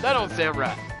 Barrett? That don't sound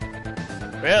right.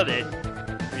 Well then,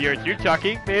 if you're through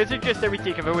talking, may I suggest that we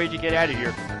think of a way to get out of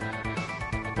here?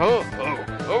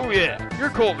 Oh yeah, you're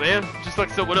cool, man. Just like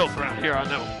someone else around here I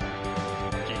know.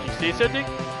 Did you say something?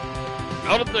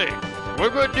 Not a thing. What are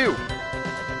we gonna do?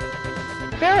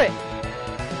 Barrett!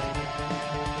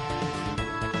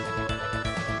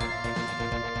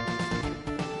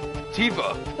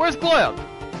 Tifa, where's Cloud?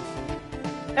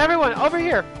 Everyone, over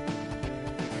here!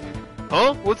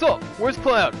 Huh? What's up? Where's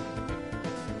Cloud?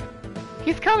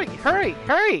 He's coming! Hurry!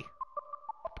 Hurry!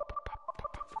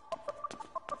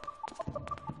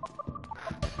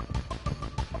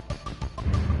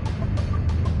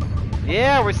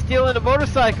 Yeah, we're stealing a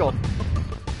motorcycle!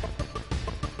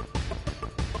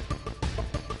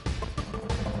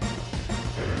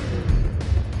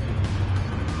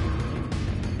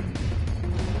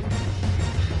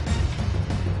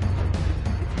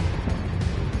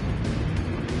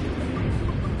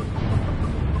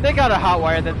 They gotta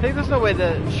hotwire that thing. There's no way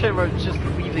the Shinra would just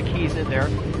leave the keys in there.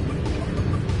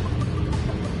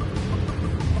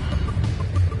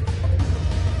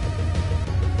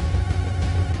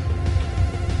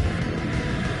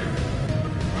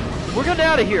 We're getting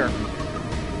out of here.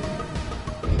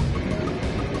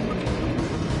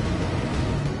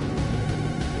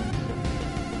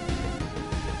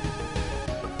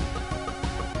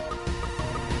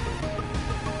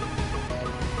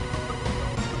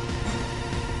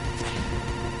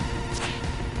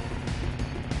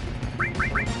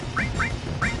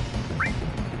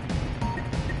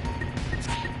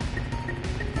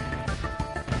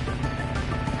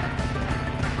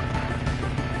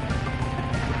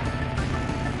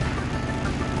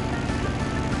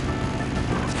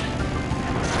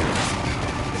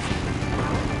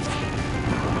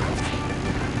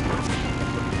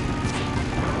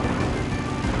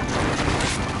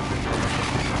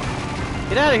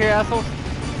 Get out of here, assholes!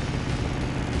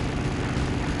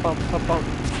 Bump, bump, bump.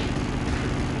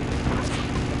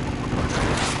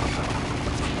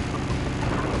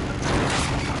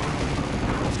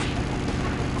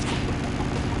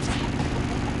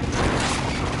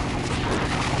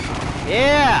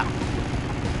 Yeah!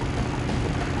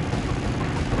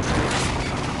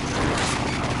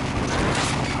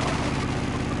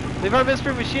 Leave our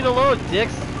mystery machine alone,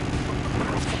 dicks!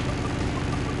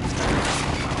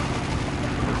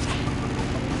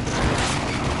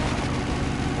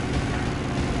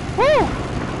 Woo!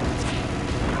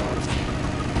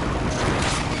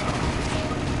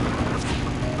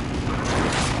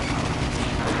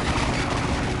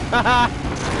 Haha!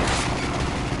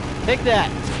 Take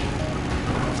that!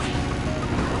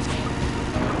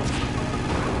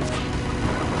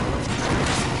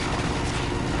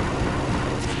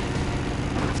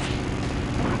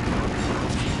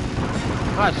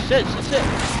 Ah, shit, shit, shit!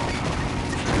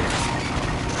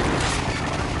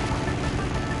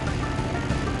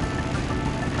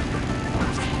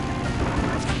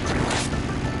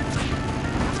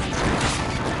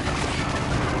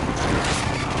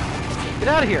 Get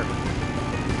out of here!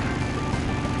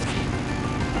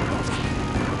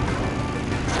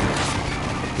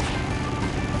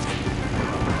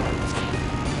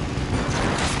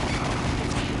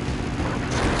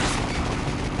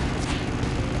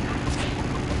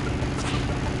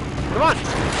 Come on!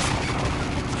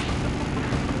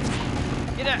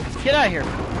 Get out of here!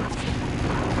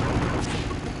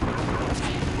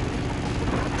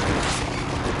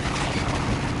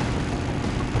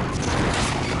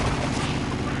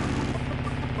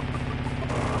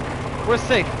 We're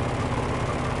safe.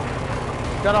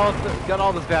 Got all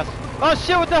this bastards. Oh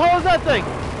shit! What the hell is that thing?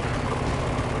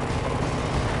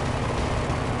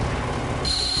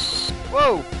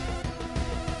 Whoa!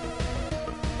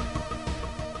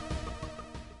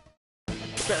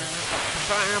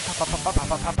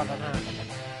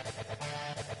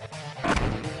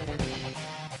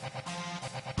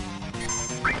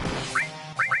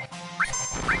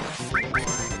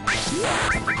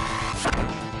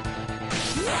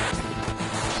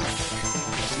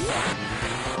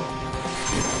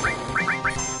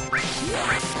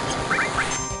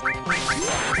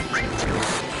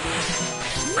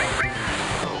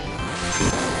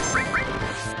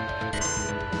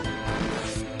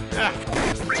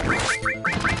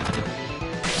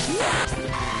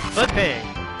 Flipping!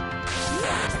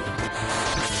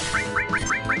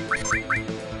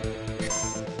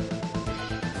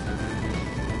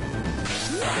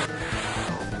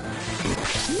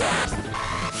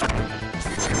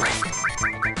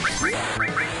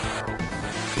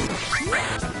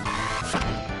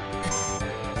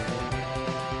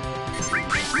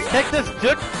 Take this,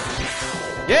 dick!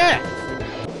 Yeah!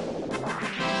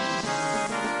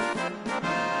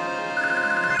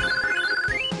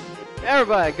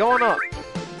 Everybody, going up!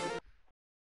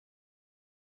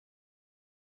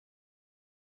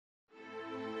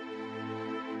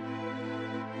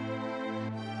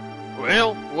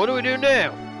 Well, what do we do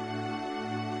now?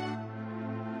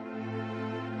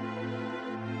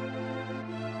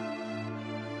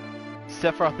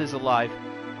 Sephiroth is alive.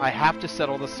 I have to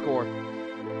settle the score.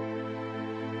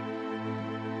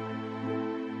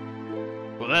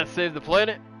 Will that save the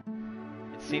planet?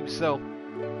 It seems so.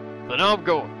 Then I'm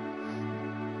going.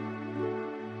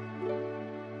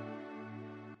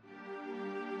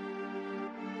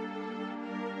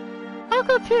 I'll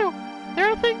go too. There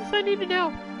are things I need to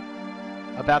know.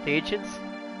 About the ancients?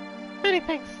 Many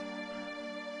things.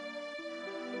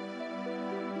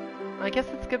 I guess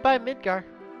it's goodbye, Midgar.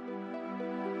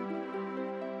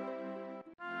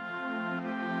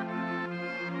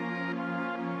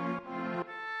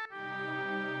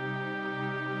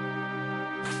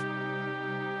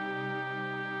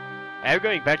 I'm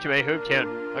going back to my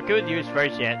hometown. I'll go with you as far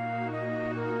as that.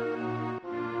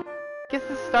 Guess it's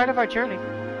the start of our journey.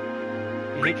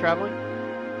 You hate traveling?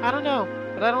 I don't know,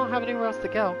 but I don't have anywhere else to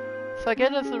go. So I guess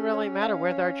it doesn't really matter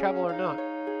whether I travel or not.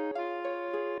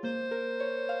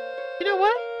 You know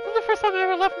what? This is the first time I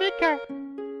ever left Midgar.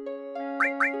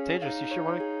 Dangerous, you sure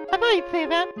want to? I thought you'd say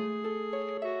that.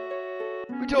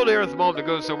 We told Aerith's mom to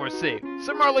go somewhere safe,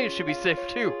 so Marlene should be safe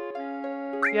too.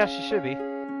 Yeah, she should be.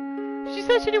 She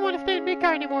said she didn't want to stay in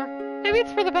Midgar anymore. Maybe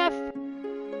it's for the best.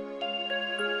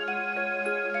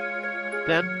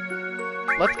 Then,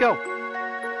 let's go.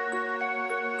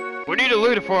 We need a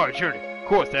leader for our journey. Of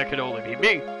course, that could only be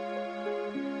me.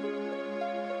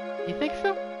 You think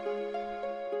so?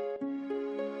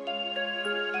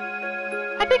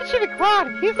 I think it should be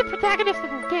Claude. He's the protagonist of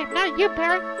this game, not you,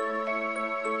 Barret.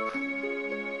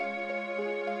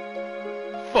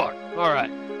 Fuck.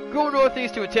 Alright. Go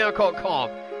northeast to a town called Calm.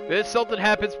 If something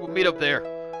happens, we'll meet up there.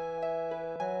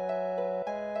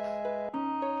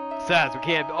 Besides, we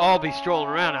can't all be strolling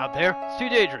around out there. It's too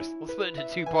dangerous. Let's split into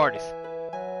two parties.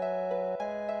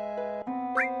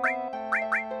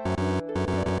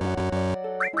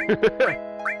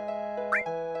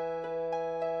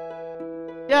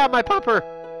 Yeah, my popper!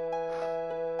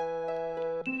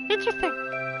 Interesting.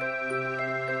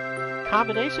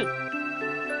 Combination.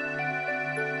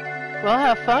 Well,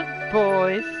 have fun,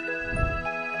 boys.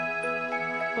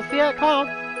 We'll see you at Calm.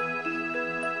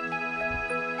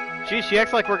 Gee, she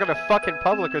acts like we're gonna fuck in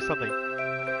public or something.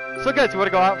 So guys, you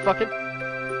wanna go out fucking?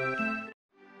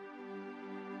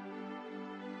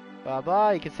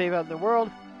 Bye-bye, you can save out in the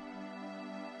world.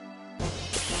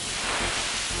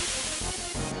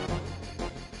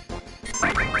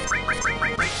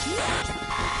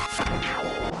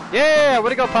 Yeah, way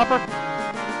to go, Popper.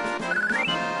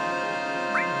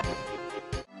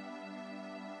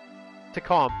 To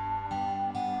Calm.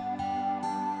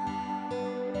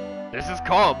 This is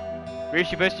Calm. We're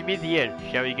supposed to meet at the end.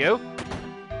 Shall we go?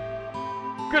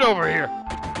 Get over here.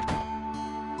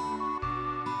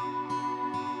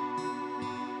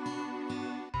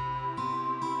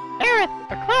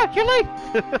 Aerith, Cloud, you're late.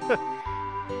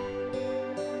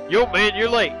 Yo, man, you're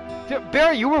late.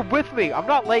 Barry, you were with me. I'm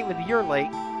not late when you're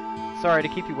late. Sorry to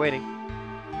keep you waiting.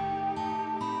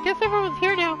 Guess everyone's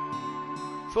here now.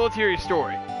 So let's hear your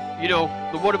story. You know,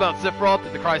 the one about Sephiroth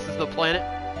and the crisis of the planet.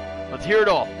 Let's hear it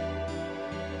all.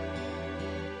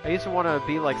 I used to want to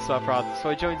be like Sephiroth, so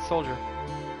I joined Soldier.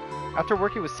 After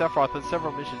working with Sephiroth on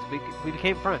several missions, we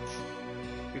became friends.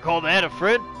 You call that a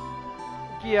friend?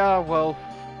 Yeah, well,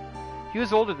 he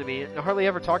was older than me and hardly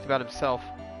ever talked about himself.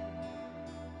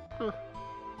 Huh.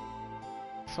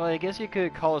 So I guess you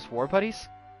could call us war buddies?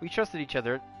 We trusted each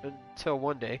other until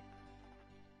one day.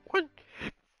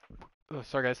 Oh,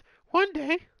 sorry guys. One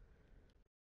day,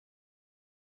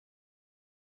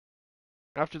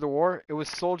 After the war, it was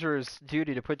soldiers'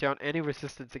 duty to put down any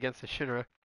resistance against the Shinra.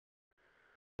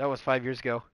 That was 5 years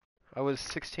ago. I was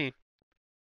 16.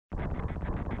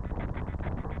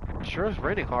 Sure is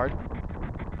raining hard.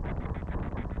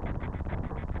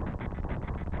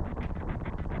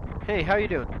 Hey, how you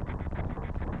doing?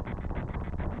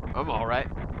 I'm alright.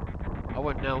 I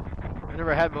wouldn't know. I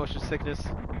never had motion sickness.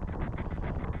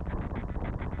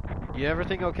 You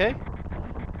everything okay?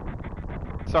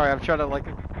 Sorry, I'm trying to like...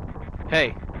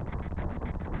 Hey.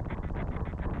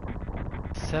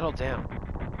 Settle down.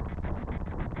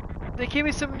 They gave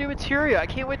me some new material. I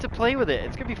can't wait to play with it.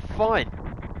 It's gonna be fun.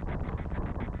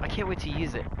 I can't wait to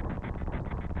use it.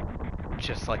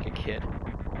 Just like a kid.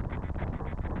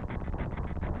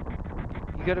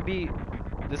 You gotta be...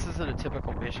 This isn't a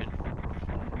typical mission.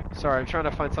 Sorry, I'm trying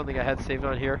to find something I had saved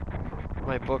on here.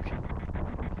 My book.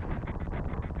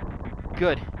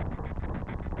 Good.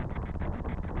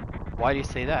 Why do you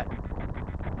say that?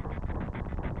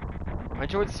 I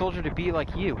joined Soldier to be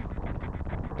like you.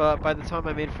 But by the time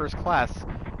I made first class,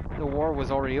 the war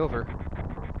was already over.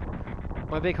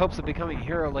 My big hopes of becoming a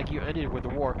hero like you ended with the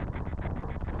war.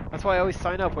 That's why I always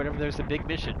sign up whenever there's a big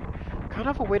mission. Kind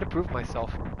of a way to prove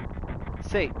myself.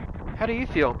 Say, how do you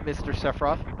feel, Mr.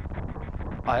 Sephiroth?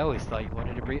 I always thought you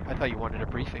wanted a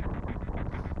briefing.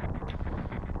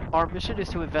 Our mission is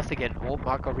to investigate an old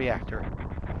Mako reactor.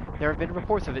 There have been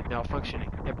reports of it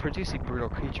malfunctioning and producing brutal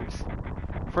creatures.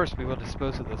 First, we will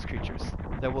dispose of those creatures.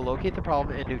 Then we'll locate the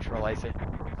problem and neutralize it.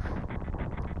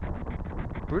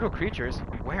 Brutal creatures?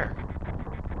 Where?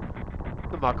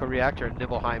 The Mako reactor in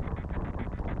Nibelheim.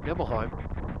 Nibelheim?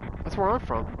 That's where I'm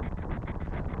from.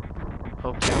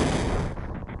 Hometown.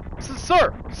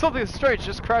 Sir! Something strange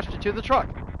just crashed into the truck.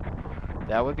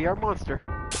 That would be our monster.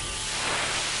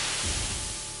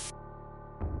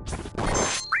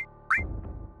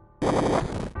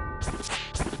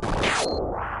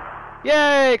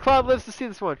 Yay! Cloud lives to see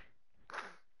this one.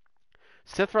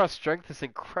 Sephiroth's strength is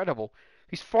incredible.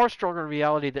 He's far stronger in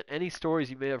reality than any stories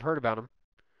you may have heard about him.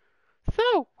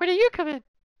 so where do you come in?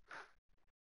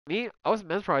 Me? I was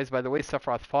mesmerized by the way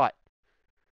Sephiroth fought.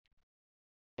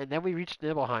 And then we reached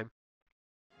Nibelheim.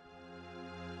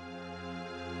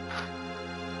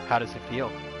 How does it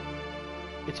feel?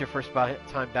 It's your first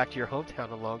time back to your hometown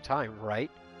in a long time, right?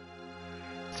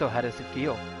 So how does it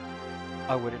feel?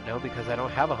 I wouldn't know because I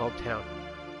don't have a hometown.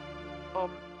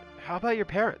 How about your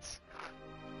parents?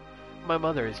 My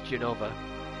mother is Genova.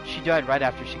 She died right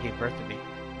after she gave birth to me.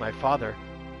 My father...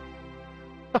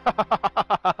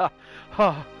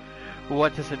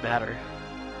 What does it matter?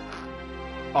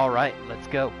 Alright, let's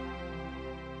go.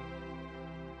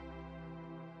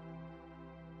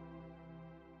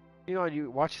 You know,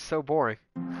 you watch is so boring.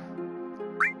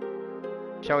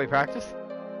 Shall we practice?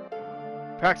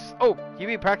 Practice? Oh, you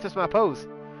mean practice my pose.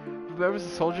 Members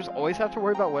of soldiers always have to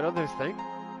worry about what others think?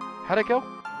 How'd it go?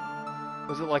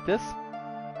 Was it like this?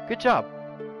 Good job.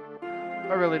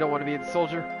 I really don't want to be a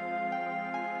soldier.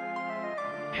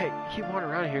 Hey, keep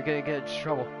wandering around here, gonna get in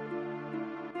trouble.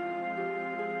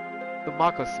 The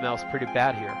Mako smells pretty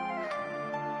bad here.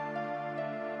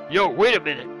 Yo, wait a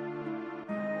minute.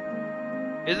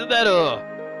 Isn't that,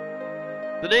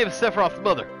 The name of Sephiroth's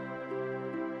mother.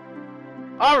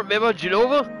 I remember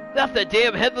Genova. That's that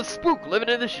damn headless spook living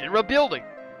in the Shinra building.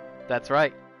 That's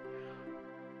right.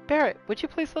 Barrett, would you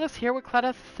please let us hear what Cloud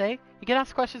has to say? You can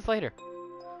ask questions later.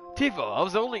 Tifa, I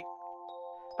was only...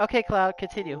 Okay, Cloud,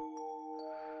 continue.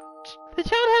 The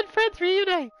childhood friends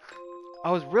reunite!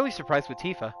 I was really surprised with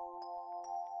Tifa.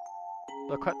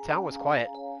 The town was quiet.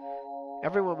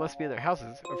 Everyone must be in their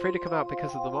houses, afraid to come out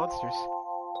because of the monsters.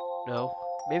 No,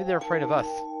 maybe they're afraid of us.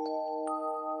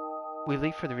 We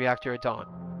leave for the reactor at dawn.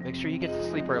 Make sure you get to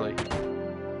sleep early.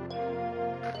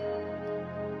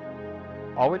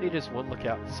 All we need is one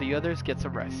lookout, so you others get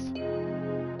some rest.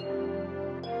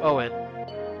 Oh, and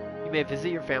you may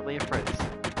visit your family and friends.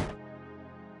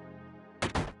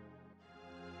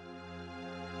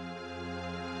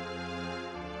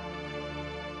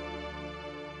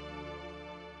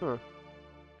 Huh.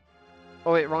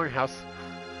 Oh wait, wrong house.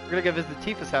 We're gonna go visit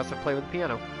Tifa's house and play with the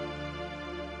piano.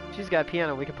 She's got a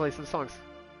piano, we can play some songs.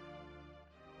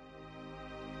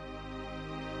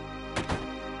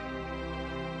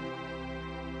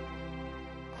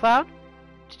 Cloud?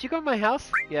 Did you go to my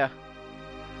house? Yeah.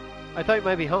 I thought you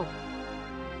might be home.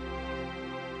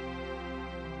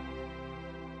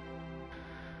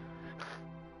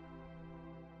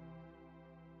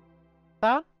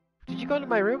 Cloud? Did you go into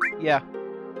my room? Yeah.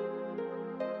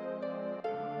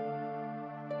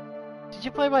 Did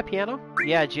you play my piano?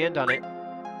 Yeah, Jan done it.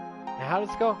 And how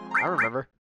does it go? I don't remember.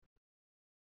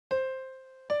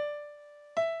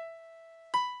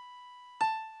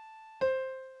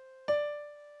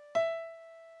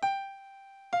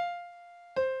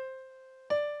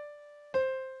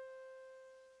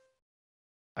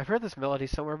 I've heard this melody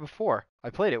somewhere before. I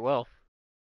played it well.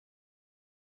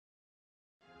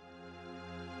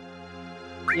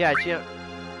 Yeah, Jan.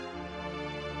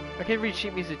 I can read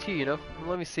sheet music too, you know.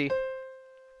 Let me see.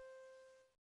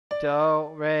 Do,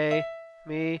 re,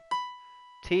 mi,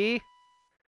 ti,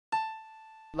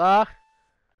 la.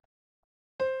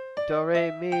 Do,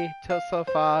 re, mi, to, so,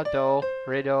 fa, do,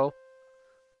 re, do.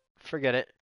 Forget it.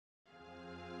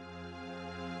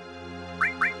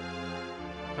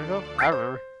 I go? I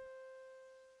remember.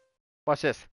 Watch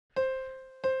this.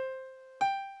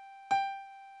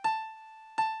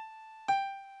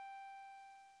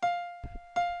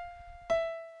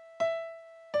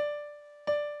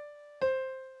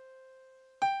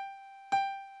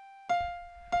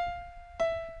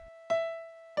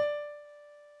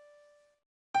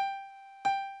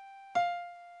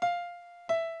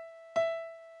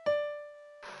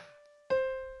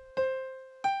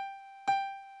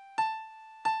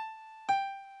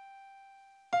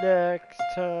 Next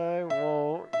time,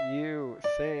 won't you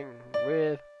sing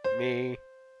with me?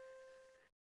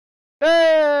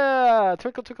 Ah!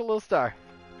 Twinkle, twinkle, little star.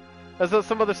 There's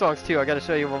some other songs too. I gotta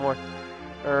show you one more.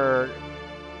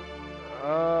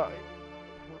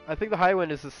 I think the high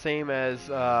wind is the same as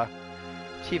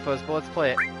Chifo's, but let's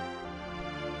play it.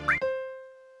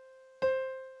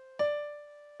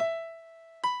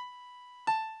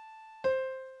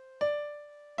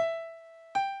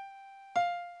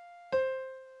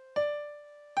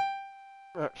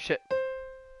 Oh, shit.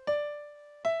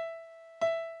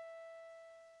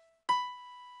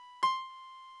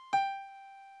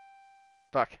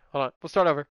 Fuck. Hold on. We'll start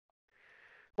over.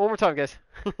 One more time, guys.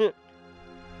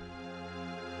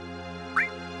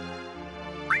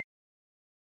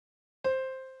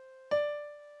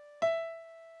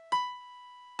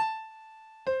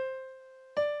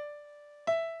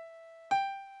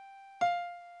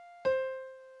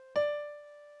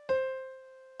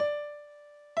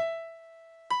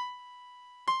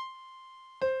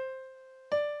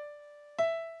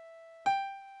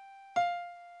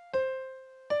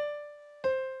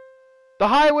 The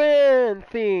high wind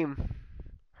theme.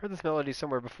 Heard this melody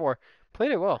somewhere before.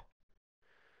 Played it well.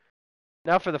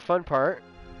 Now for the fun part.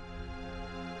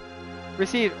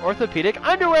 Receive orthopedic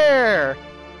underwear.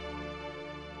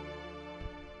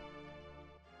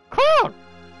 Cloud.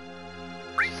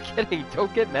 Just kidding.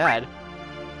 Don't get mad.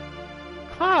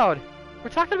 Cloud. We're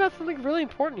talking about something really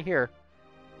important here.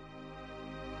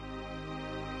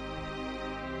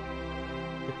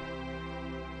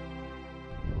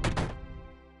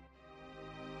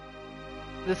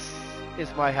 This is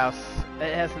my house.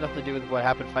 It has nothing to do with what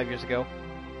happened 5 years ago.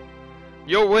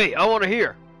 Yo, wait, I want to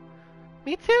hear.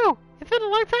 Me too. It's been a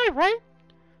long time, right?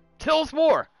 Tell us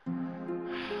more.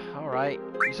 Alright.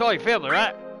 You saw your family,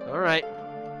 right? Alright.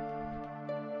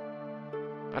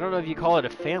 I don't know if you call it a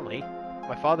family.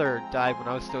 My father died when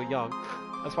I was still young.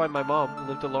 That's why my mom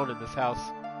lived alone in this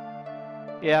house.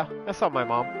 Yeah, I saw my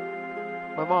mom.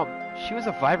 My mom, she was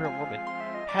a vibrant woman.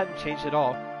 Hadn't changed at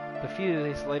all. A few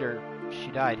days later, she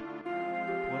died.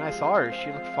 When I saw her,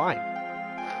 she looked fine.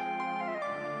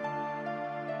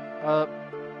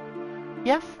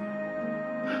 Yes?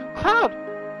 Cloud!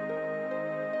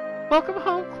 Welcome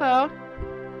home, Cloud.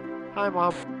 Hi,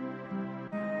 Mom.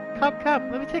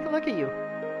 Come, let me take a look at you.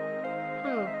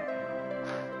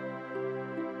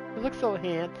 You look so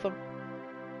handsome.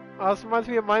 Oh, this reminds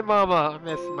me of my mama. I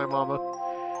miss my mama.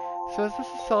 So is this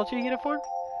a soldier uniform?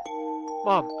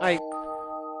 Mom,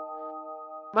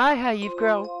 My, how you've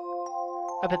grown.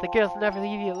 I bet the girls never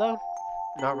leave you alone.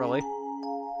 Not really.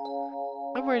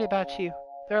 I'm worried about you.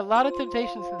 There are a lot of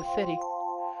temptations in the city.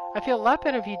 I feel a lot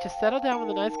better if you just settle down with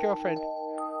a nice girlfriend.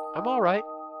 I'm alright.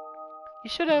 You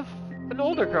should have an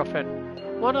older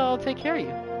girlfriend. One that'll take care of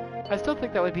you. I still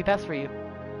think that would be best for you.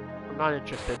 I'm not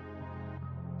interested.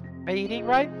 Are you eating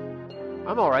right?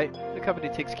 I'm alright. The company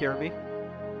takes care of me.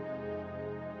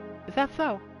 Is that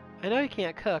so? I know you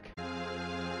can't cook.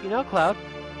 You know, Cloud.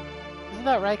 Isn't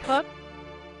that right, Cloud?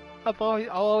 I'll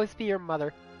always be your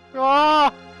mother.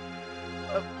 Ah!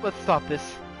 Let's stop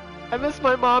this. I miss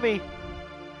my mommy.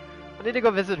 I need to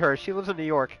go visit her. She lives in New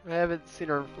York. I haven't seen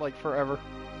her like forever.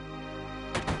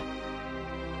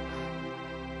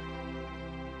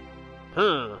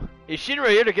 Is Shinra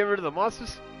here to get rid of the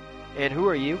monsters? And who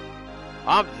are you?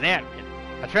 I'm Zanman.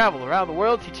 I travel around the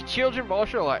world teaching children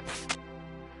martial arts.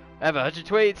 I have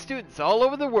 128 students all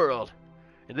over the world.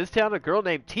 In this town, a girl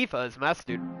named Tifa is my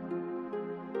student.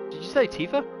 Did you say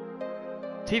Tifa?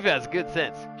 Tifa has good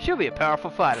sense. She'll be a powerful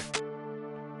fighter.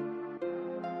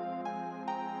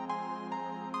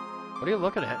 What are you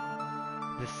looking at?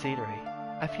 The scenery.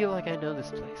 I feel like I know this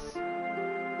place.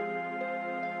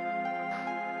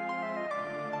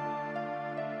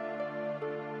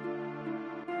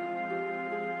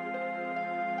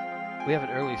 We have an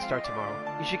early start tomorrow.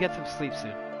 You should get some sleep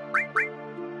soon.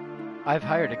 I've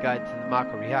hired a guide to the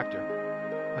Mako reactor.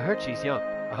 I heard she's young.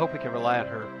 I hope we can rely on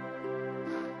her.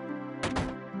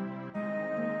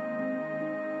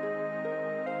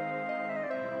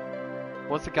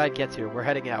 Once the guide gets here, we're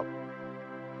heading out.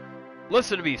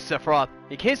 Listen to me, Sephiroth.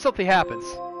 In case something happens,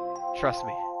 trust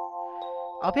me.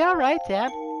 I'll be alright,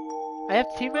 Dad. I have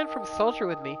 2 men from Soldier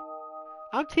with me.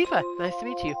 I'm Tifa. Nice to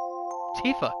meet you.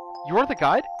 Tifa, you're the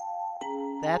guide?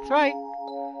 That's right.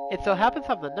 It so happens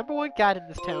I'm the #1 guide in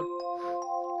this town.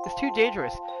 It's too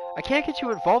dangerous. I can't get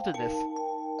you involved in this.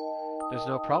 There's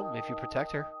no problem if you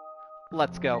protect her.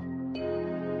 Let's go.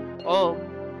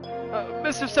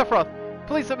 Mr. Sephiroth,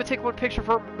 please let me take one picture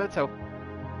for a memento.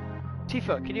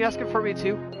 Tifa, can you ask him for me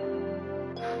too?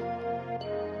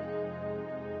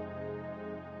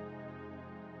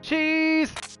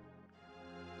 Cheese!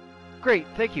 Great,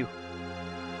 thank you.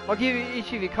 I'll give each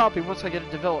of you a copy once I get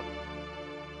it developed.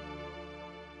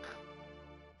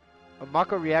 A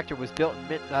Mako reactor was built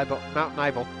in Mount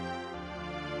Nibel.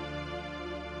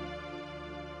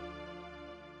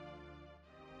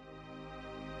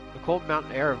 The cold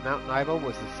mountain air of Mount Nibel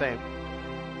was the same.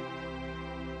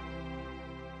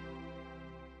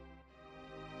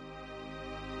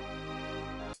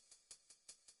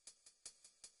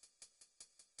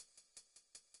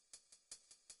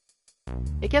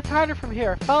 It gets harder from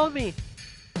here. Follow me.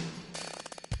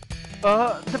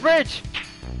 The bridge!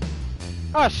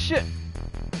 Oh shit!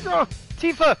 Oh,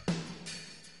 Tifa!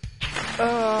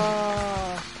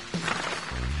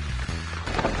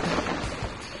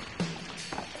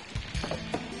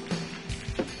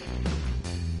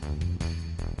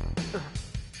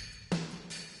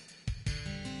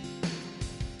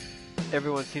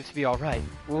 Everyone seems to be alright.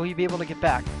 Will you be able to get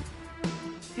back?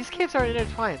 These caves are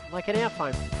intertwined, like an ant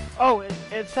farm. Oh,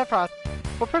 and Sephiroth.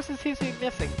 What person seems to be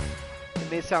missing? It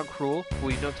may sound cruel, but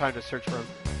we've no time to search for him.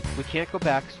 We can't go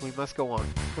back, so we must go on.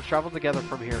 We'll travel together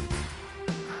from here.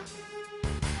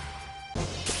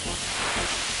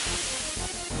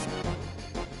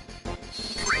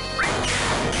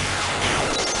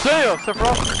 See ya,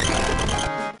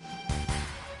 Sephiroth!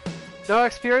 No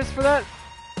experience for that?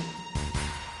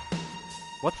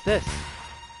 What's this?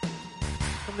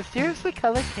 A mysteriously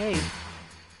colored cave.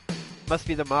 Must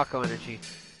be the Mako energy.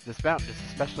 This mountain is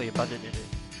especially abundant in it.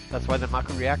 That's why the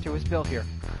Mako reactor was built here.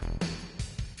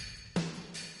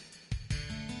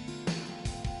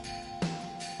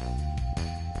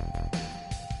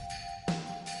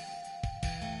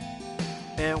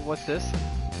 And what's this?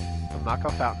 A Mako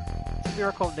fountain. It's a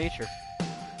miracle of nature.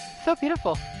 So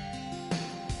beautiful.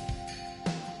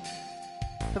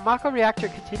 The Mako reactor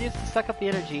continues to suck up the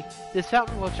energy. This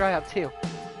fountain will dry up too.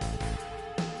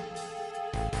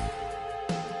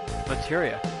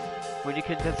 Materia. When you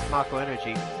condense Mako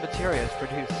energy, materia is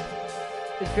produced.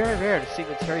 It's very rare to see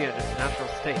materia in its natural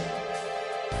state.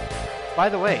 By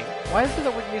the way, why is it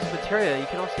that when you use materia, you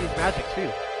can also use magic too?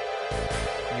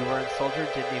 You were in Soldier,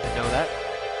 didn't even know that?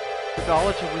 The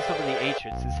knowledge and wisdom of the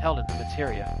ancients is held in the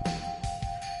materia.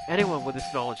 Anyone with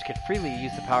this knowledge can freely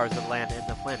use the powers of land and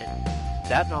the planet.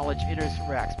 That knowledge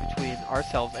interacts between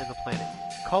ourselves and the planet,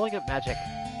 calling it magic,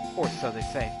 or so they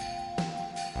say.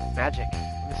 Magic,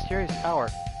 a mysterious power.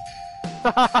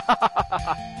 Did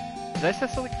I say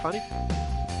something funny?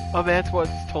 A man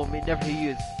once told me never to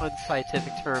use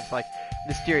unscientific terms like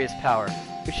mysterious power.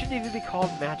 It shouldn't even be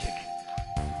called magic.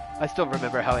 I still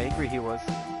remember how angry he was.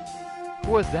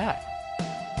 Who was that?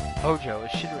 Hojo, a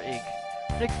Shinra Inc.,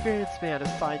 an experienced man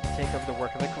assigned to take over the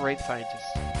work of a great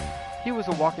scientist. He was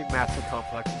a walking master of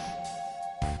complexes.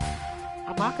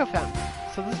 A Mako fountain.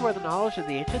 So this is where the knowledge of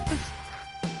the ancients is?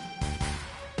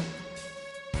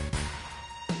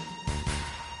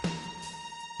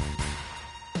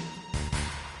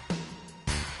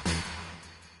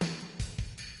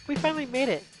 We finally made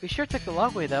it. We sure took the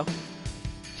long way though.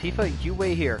 Tifa, you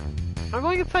wait here. I'm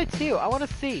going inside too. I want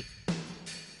to see.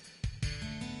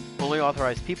 Only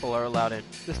authorized people are allowed in.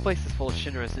 This place is full of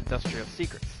Shinra's industrial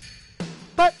secrets.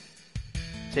 But...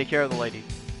 Take care of the lady.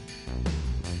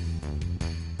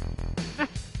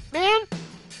 Man!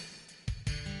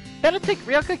 Better take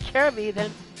real good care of me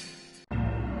then.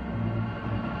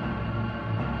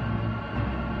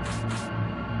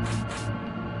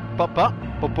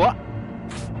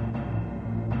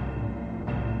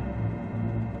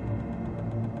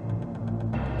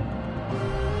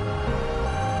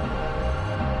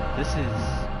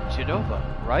 Genova,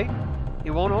 right?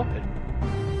 It won't open.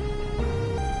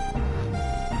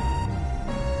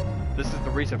 This is the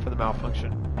reason for the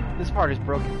malfunction. This part is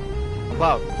broken.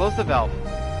 Cloud, close the valve.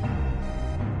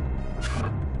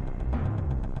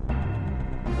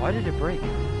 Why did it break?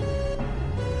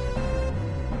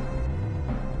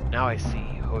 Now I see,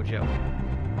 Hojo.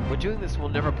 But doing this will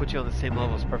never put you on the same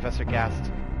level as Professor Gast.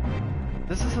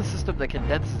 This is a system that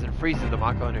condenses and freezes the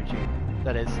Mako energy.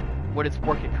 That is, when it's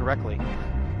working correctly.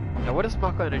 Now what does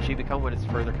Mako energy become when it's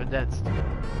further condensed?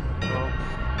 Well...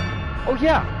 Oh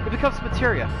yeah! It becomes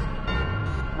materia!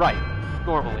 Right,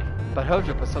 normally. But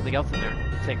Hojo put something else in there.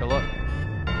 Take a look.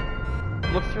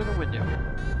 Look through the window.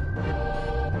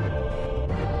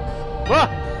 Ah!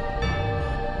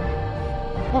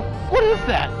 What is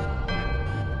that?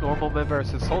 Normal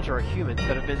members of Soldier are humans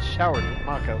that have been showered with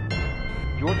Mako.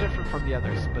 You're different from the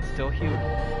others, but still human.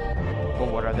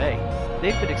 But what are they?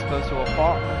 They've been exposed to a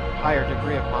far higher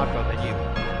degree of Mako than you.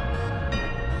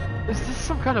 Is this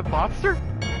some kind of monster?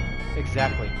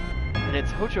 Exactly. And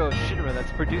it's Hojo of Shinra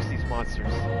that's produced these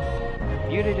monsters.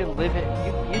 Mutated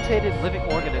living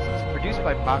organisms produced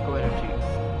by Mako energy.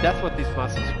 That's what these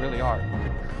monsters really are.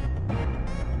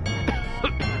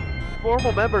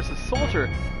 Normal members of Soldier?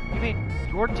 You mean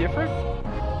you're different?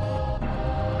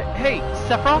 Hey,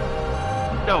 Sephiroth?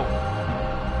 No.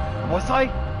 Was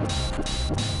I?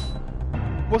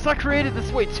 Was I created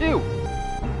this way too?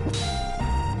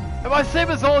 Am I the same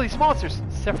as all these monsters?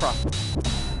 Sephiroth.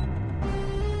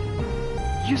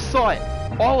 You saw it.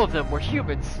 All of them were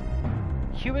humans.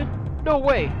 Human? No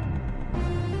way.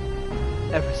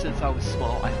 Ever since I was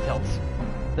small, I felt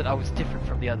that I was different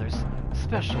from the others.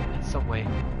 Special in some way.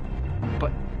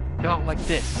 But not like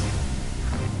this.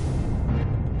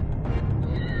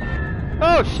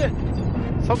 Oh shit!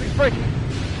 Something's breaking.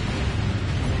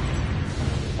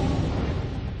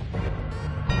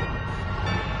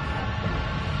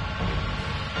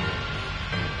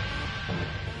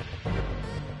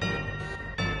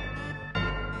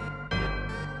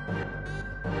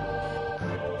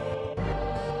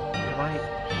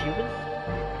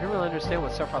 Understand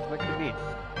what Sephiroth meant could mean.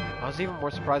 I was even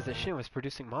more surprised that Shin was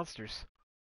producing monsters.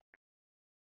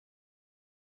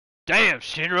 Damn,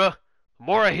 Shinra! The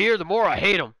more I hear, the more I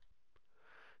hate him.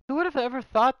 Who would have ever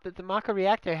thought that the Mako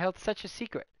reactor held such a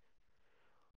secret?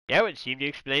 That would seem to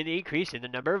explain the increase in the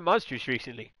number of monsters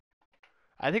recently.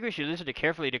 I think we should listen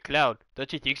carefully to Cloud.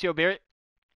 Don't you think so, Barrett?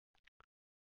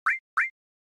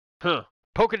 Huh.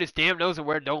 Poking his damn nose in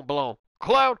where it don't belong.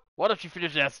 Cloud, why don't you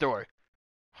finish that story?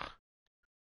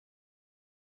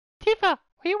 Tifa,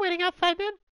 were you waiting outside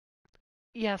then?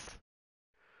 Yes.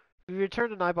 We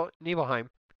returned to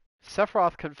Nibelheim.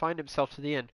 Sephiroth confined himself to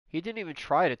the inn. He didn't even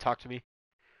try to talk to me.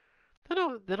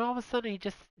 Then all of a sudden he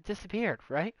just disappeared,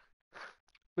 right?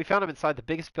 We found him inside the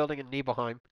biggest building in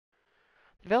Nibelheim.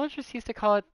 The villagers used to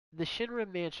call it the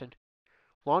Shinra Mansion.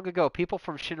 Long ago, people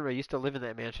from Shinra used to live in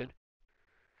that mansion.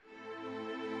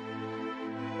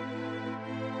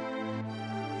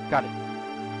 Got it.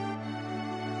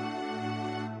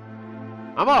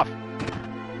 I'm off!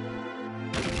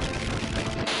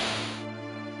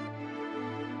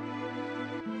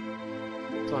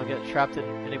 So I get trapped in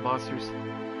any monsters.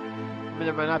 I mean,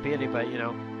 there might not be any, but, you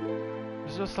know.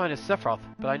 There's no sign of Sephiroth,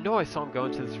 but I know I saw him go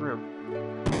into this room.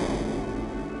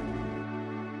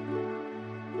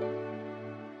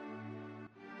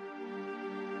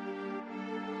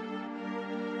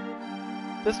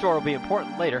 This door will be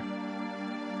important later.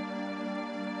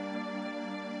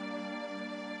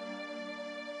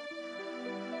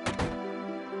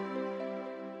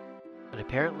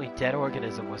 Apparently dead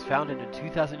organism was found in a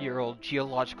 2,000-year-old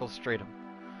geological stratum.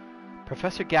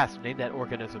 Professor Gast named that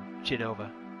organism Genova.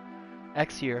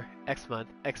 X year, X month,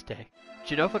 X day.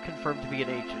 Genova confirmed to be an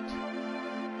agent.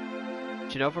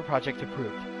 Genova project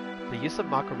approved. The use of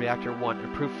Mako Reactor 1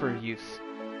 approved for use.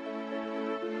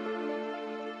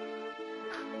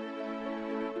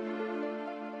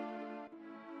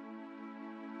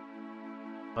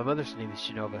 My mother's name is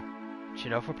Genova.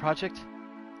 Genova project?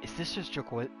 Is this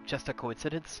just a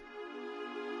coincidence?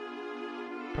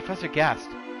 Professor Gast,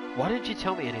 why didn't you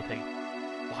tell me anything?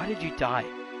 Why did you die?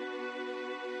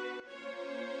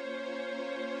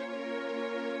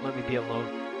 Let me be alone.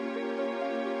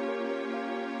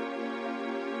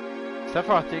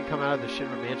 Sephiroth didn't come out of the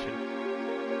Shinra Mansion.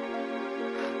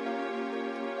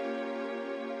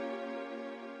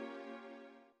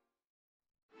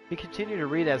 He continued to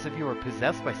read as if he were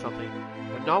possessed by something,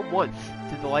 but not once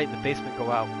did the light in the basement go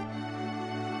out.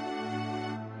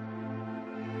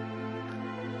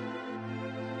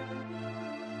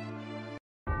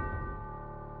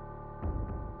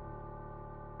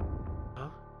 Huh?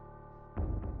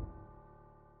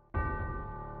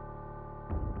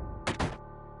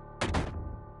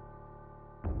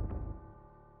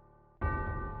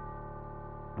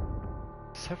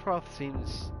 Sephiroth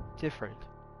seems different.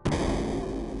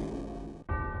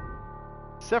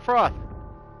 Sephiroth!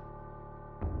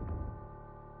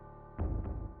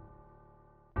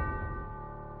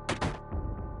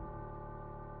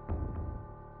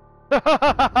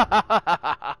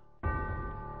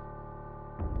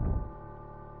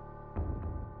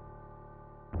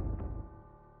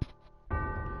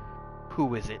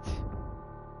 Who is it?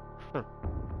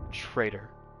 Traitor.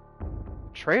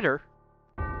 Traitor?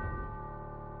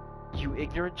 You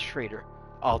ignorant traitor,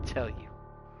 I'll tell you.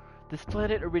 This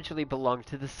planet originally belonged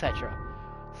to the Cetra.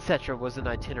 Cetra was an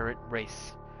itinerant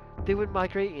race. They would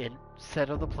migrate in,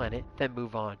 settle the planet, then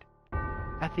move on.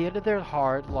 At the end of their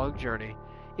hard, long journey,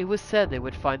 it was said they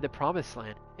would find the Promised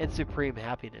Land and supreme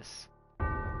happiness.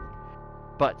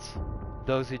 But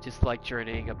those who disliked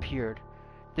journeying appeared.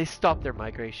 They stopped their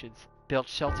migrations, built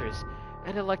shelters,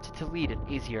 and elected to lead an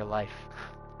easier life.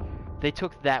 They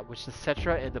took that which the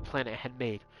Cetra and the planet had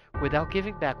made, without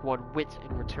giving back one whit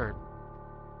in return.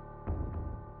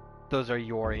 Those are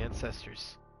your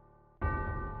ancestors.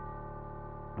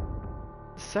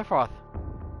 Sephiroth,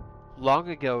 long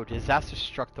ago disaster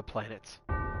struck the planet.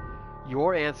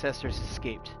 Your ancestors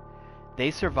escaped.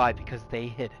 They survived because they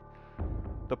hid.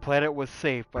 The planet was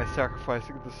saved by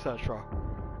sacrificing the Cetra.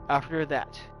 After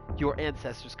that, your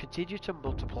ancestors continued to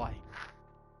multiply.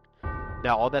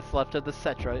 Now all that's left of the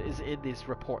Cetra is in these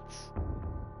reports.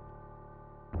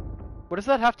 What does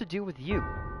that have to do with you?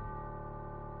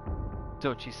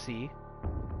 Don't you see?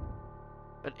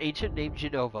 An ancient named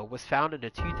Genova was found in a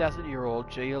 2,000-year-old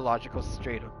geological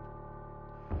stratum.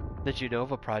 The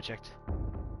Genova Project.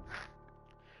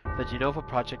 The Genova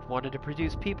Project wanted to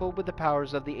produce people with the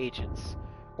powers of the ancients,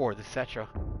 or the Cetra.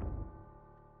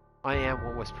 I am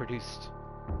what was produced.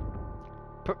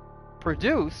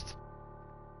 Produced?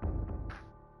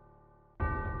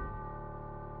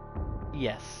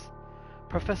 Yes.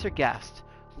 Professor Gast,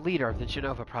 leader of the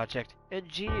Genova Project, and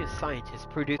genius scientist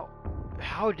produced...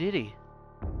 How did he?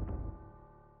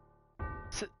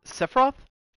 Sephiroth?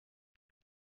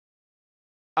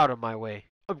 Out of my way.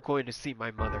 I'm going to see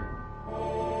my mother.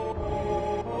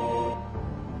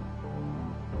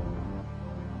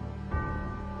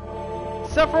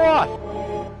 Sephiroth!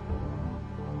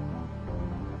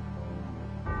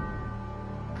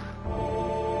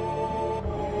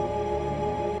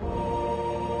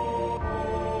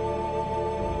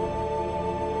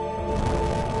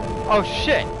 Oh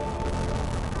shit!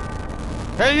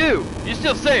 Hey you! You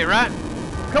still saying, right?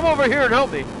 Come over here and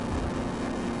help me.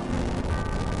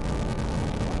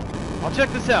 I'll check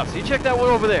this out, so you check that one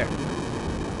over there.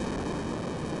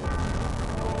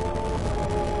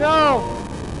 No!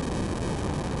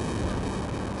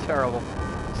 Terrible.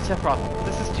 Sephiroth,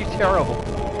 this is too terrible.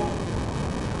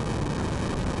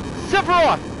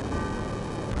 Sephiroth!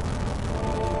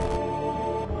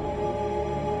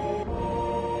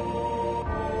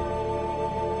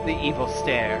 The evil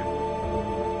stare.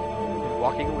 And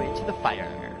walking away to the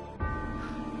fire.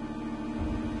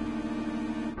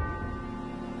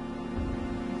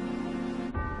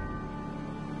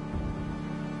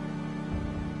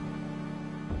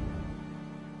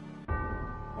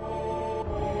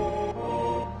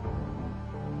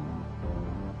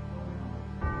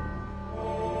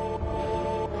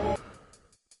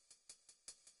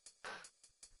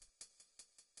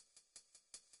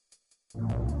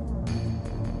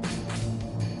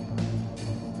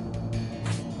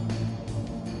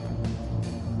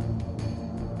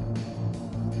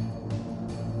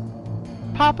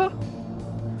 Papa?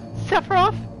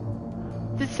 Sephiroth?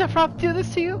 Did Sephiroth do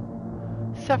this to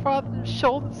you? Sephiroth,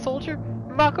 Shoal Soldier,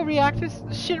 Mako Reactors,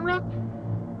 Shinra?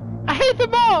 I hate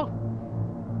them all!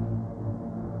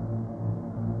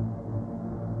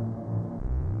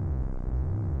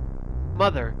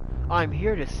 Mother, I'm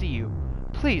here to see you.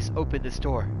 Please open this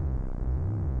door.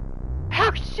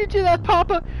 How could you do that,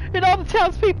 Papa? And all the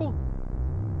townspeople?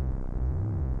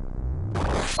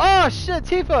 Oh shit,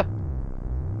 Tifa!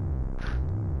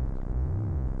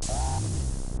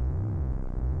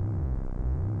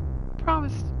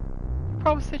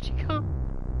 Promised that you'd come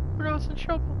when I was in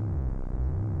trouble.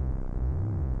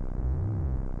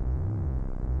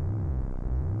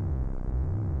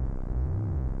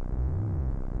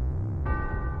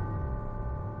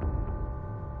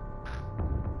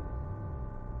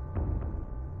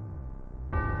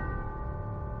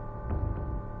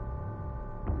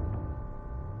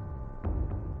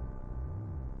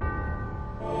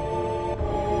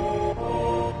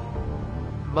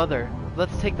 Mother,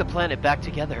 let's take the planet back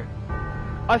together.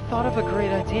 I've thought of a great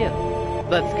idea.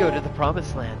 Let's go to the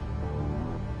Promised Land.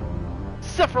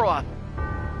 Sephiroth!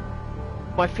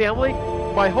 My family?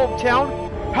 My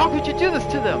hometown? How could you do this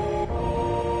to them?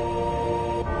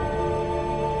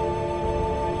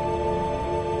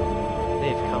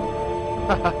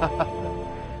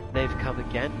 They've come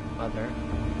again, Mother.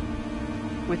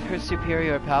 With her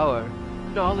superior power,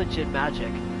 knowledge and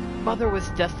magic, Mother was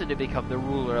destined to become the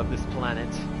ruler of this planet.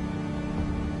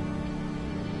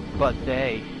 But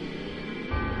they...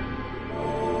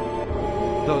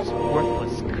 those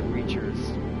worthless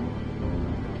creatures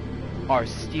are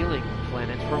stealing the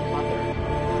planet from Mother.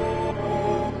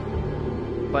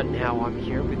 But now I'm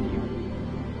here with you.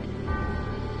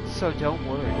 So don't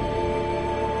worry.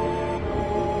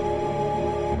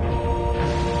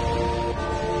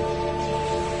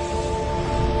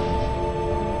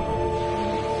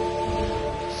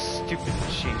 Stupid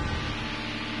machine.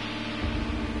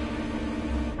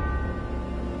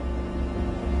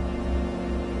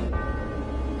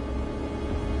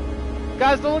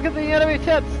 Guys, don't look at the enemy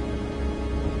tits!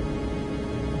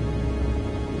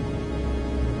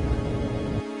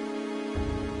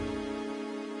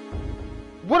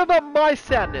 What about my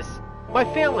sadness? My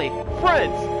family,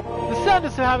 friends? The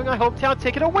sadness of having my hometown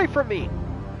taken away from me!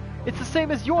 It's the same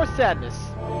as your sadness!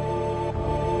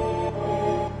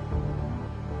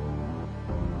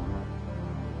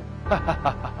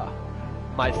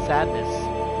 My sadness.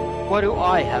 What do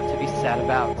I have to be sad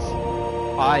about?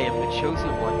 I am the chosen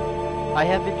one. I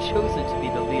have been chosen to be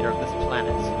the leader of this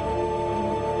planet.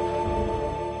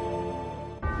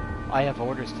 I have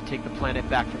orders to take the planet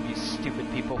back from you stupid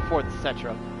people for the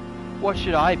Cetra. What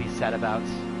should I be sad about?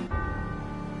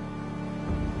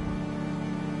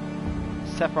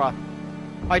 Sephiroth,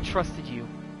 I trusted you.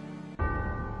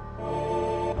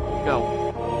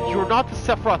 No, you're not the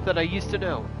Sephiroth that I used to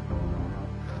know.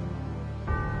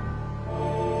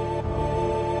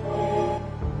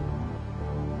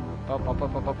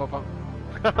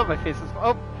 My face is...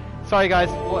 Oh! Sorry guys,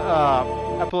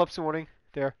 epilepsy warning.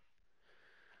 There.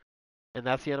 And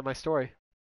that's the end of my story.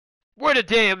 Wait a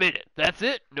damn minute. That's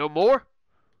it? No more?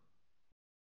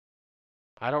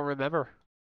 I don't remember.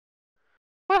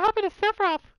 What happened to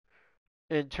Sephiroth?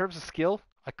 In terms of skill,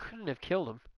 I couldn't have killed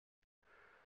him.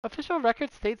 Official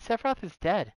record states Sephiroth is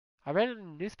dead. I read it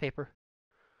in the newspaper.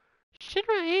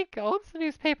 Shinra Inc. owns the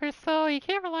newspaper, so you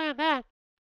can't rely on that.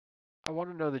 I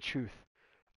want to know the truth.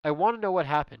 I want to know what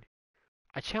happened.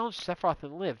 I challenged Sephiroth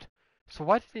and lived, so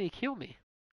why didn't he kill me?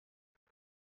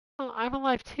 Well, I'm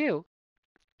alive too.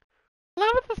 A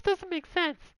lot of this doesn't make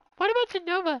sense. What about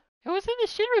Genova? It was in the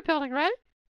Shinra building, right?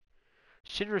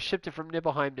 Shinra shipped it from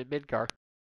Nibelheim to Midgar.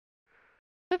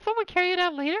 Did someone carry it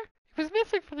out later? It was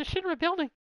missing from the Shinra building.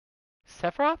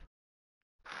 Sephiroth?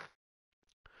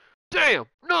 Damn!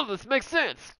 None of this makes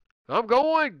sense! I'm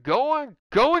going.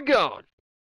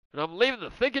 And I'm leaving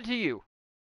the thinking to you.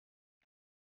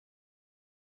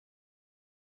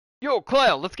 Yo,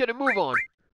 Cloud, let's get a move on.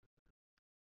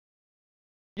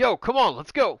 Yo, come on,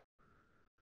 let's go.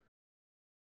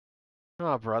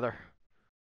 Oh, brother.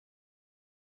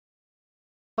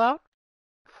 Cloud?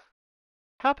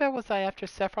 How bad was I after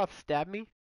Sephiroth stabbed me?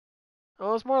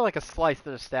 Oh, it was more like a slice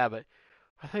than a stab. But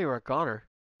I thought you were a goner.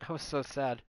 I was so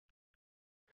sad.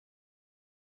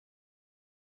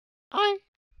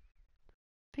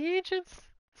 The agents,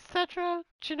 etc.,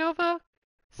 Genova,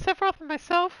 Sephiroth and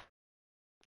myself.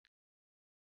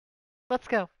 Let's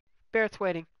go. Barrett's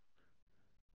waiting.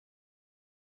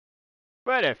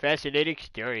 What a fascinating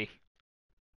story.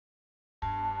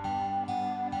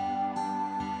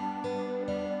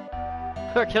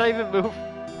 Can I even move?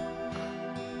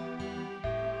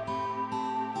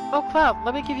 Oh, Cloud,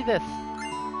 let me give you this.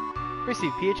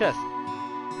 Receive PHS.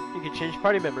 You can change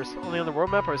party members only on the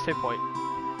world map or a save point.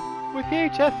 With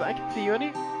PHS, I can see you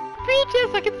any.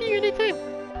 PHS, I can see you anytime.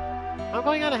 I'm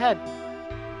going on ahead.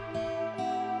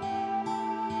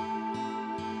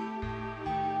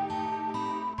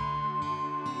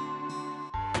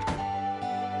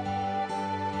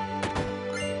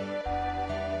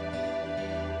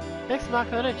 Thanks to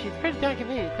Mako Energy, it's pretty darn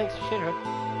convenient thanks to Shinra.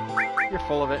 You're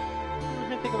full of it. I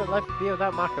can't think of what life would be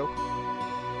without Mako.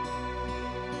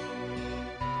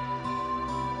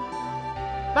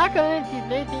 Mako Energy is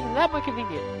anything a lot more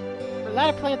convenient. A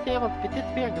lot of plants are able to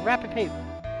disappear at a rapid pace.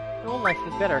 Your own life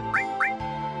is better.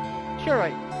 Sure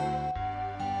right.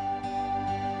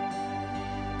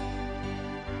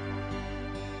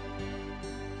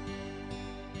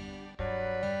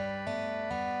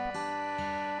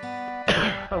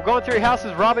 I'm going through your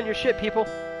houses, robbing your shit, people.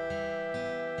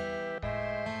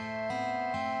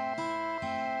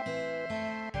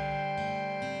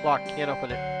 Lock, can't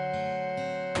open it.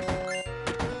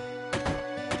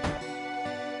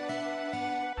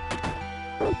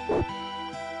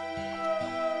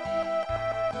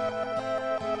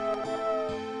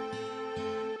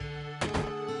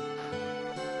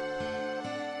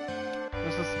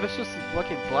 There's a suspicious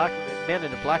looking black man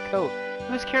in a black coat.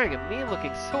 Who's carrying a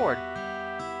mean-looking sword?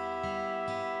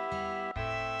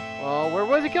 Well, where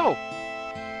was it go?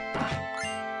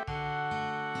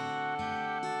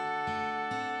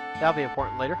 That'll be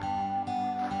important later.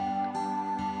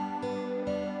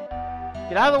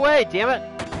 Get out of the way, damn it!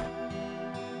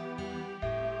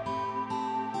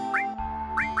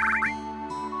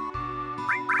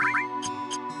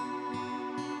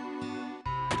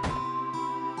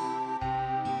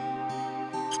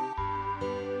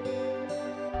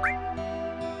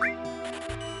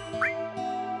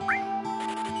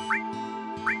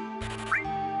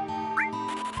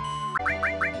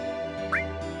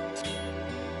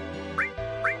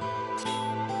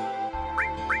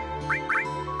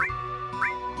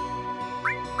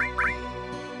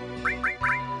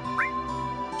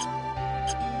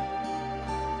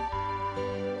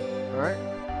 Alright.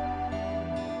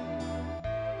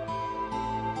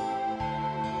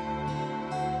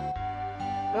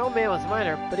 My old man was a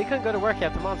miner, but he couldn't go to work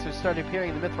after monsters started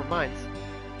appearing in the Mithril mines.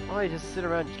 Why he'd just sit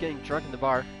around getting drunk in the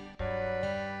bar. Can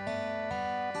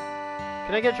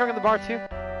I get drunk in the bar too?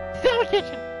 Still in the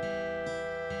kitchen.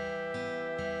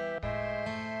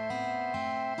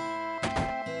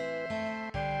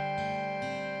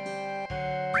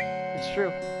 It's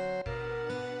true.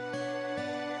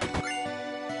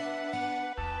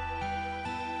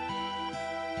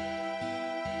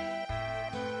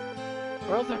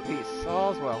 World's at peace,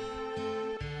 all's well.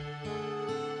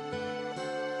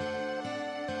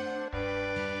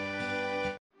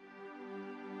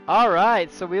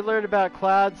 Alright, so we learned about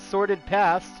Cloud's sordid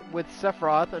past with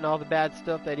Sephiroth and all the bad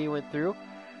stuff that he went through.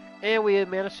 And we had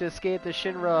managed to escape the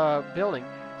Shinra building.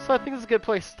 So I think it's a good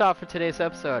place to stop for today's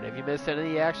episode. If you missed any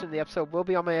of the action, the episode will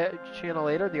be on my channel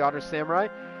later, The Otter Samurai.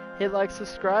 Hit like,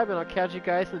 subscribe, and I'll catch you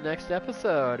guys in the next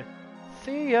episode.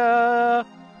 See ya!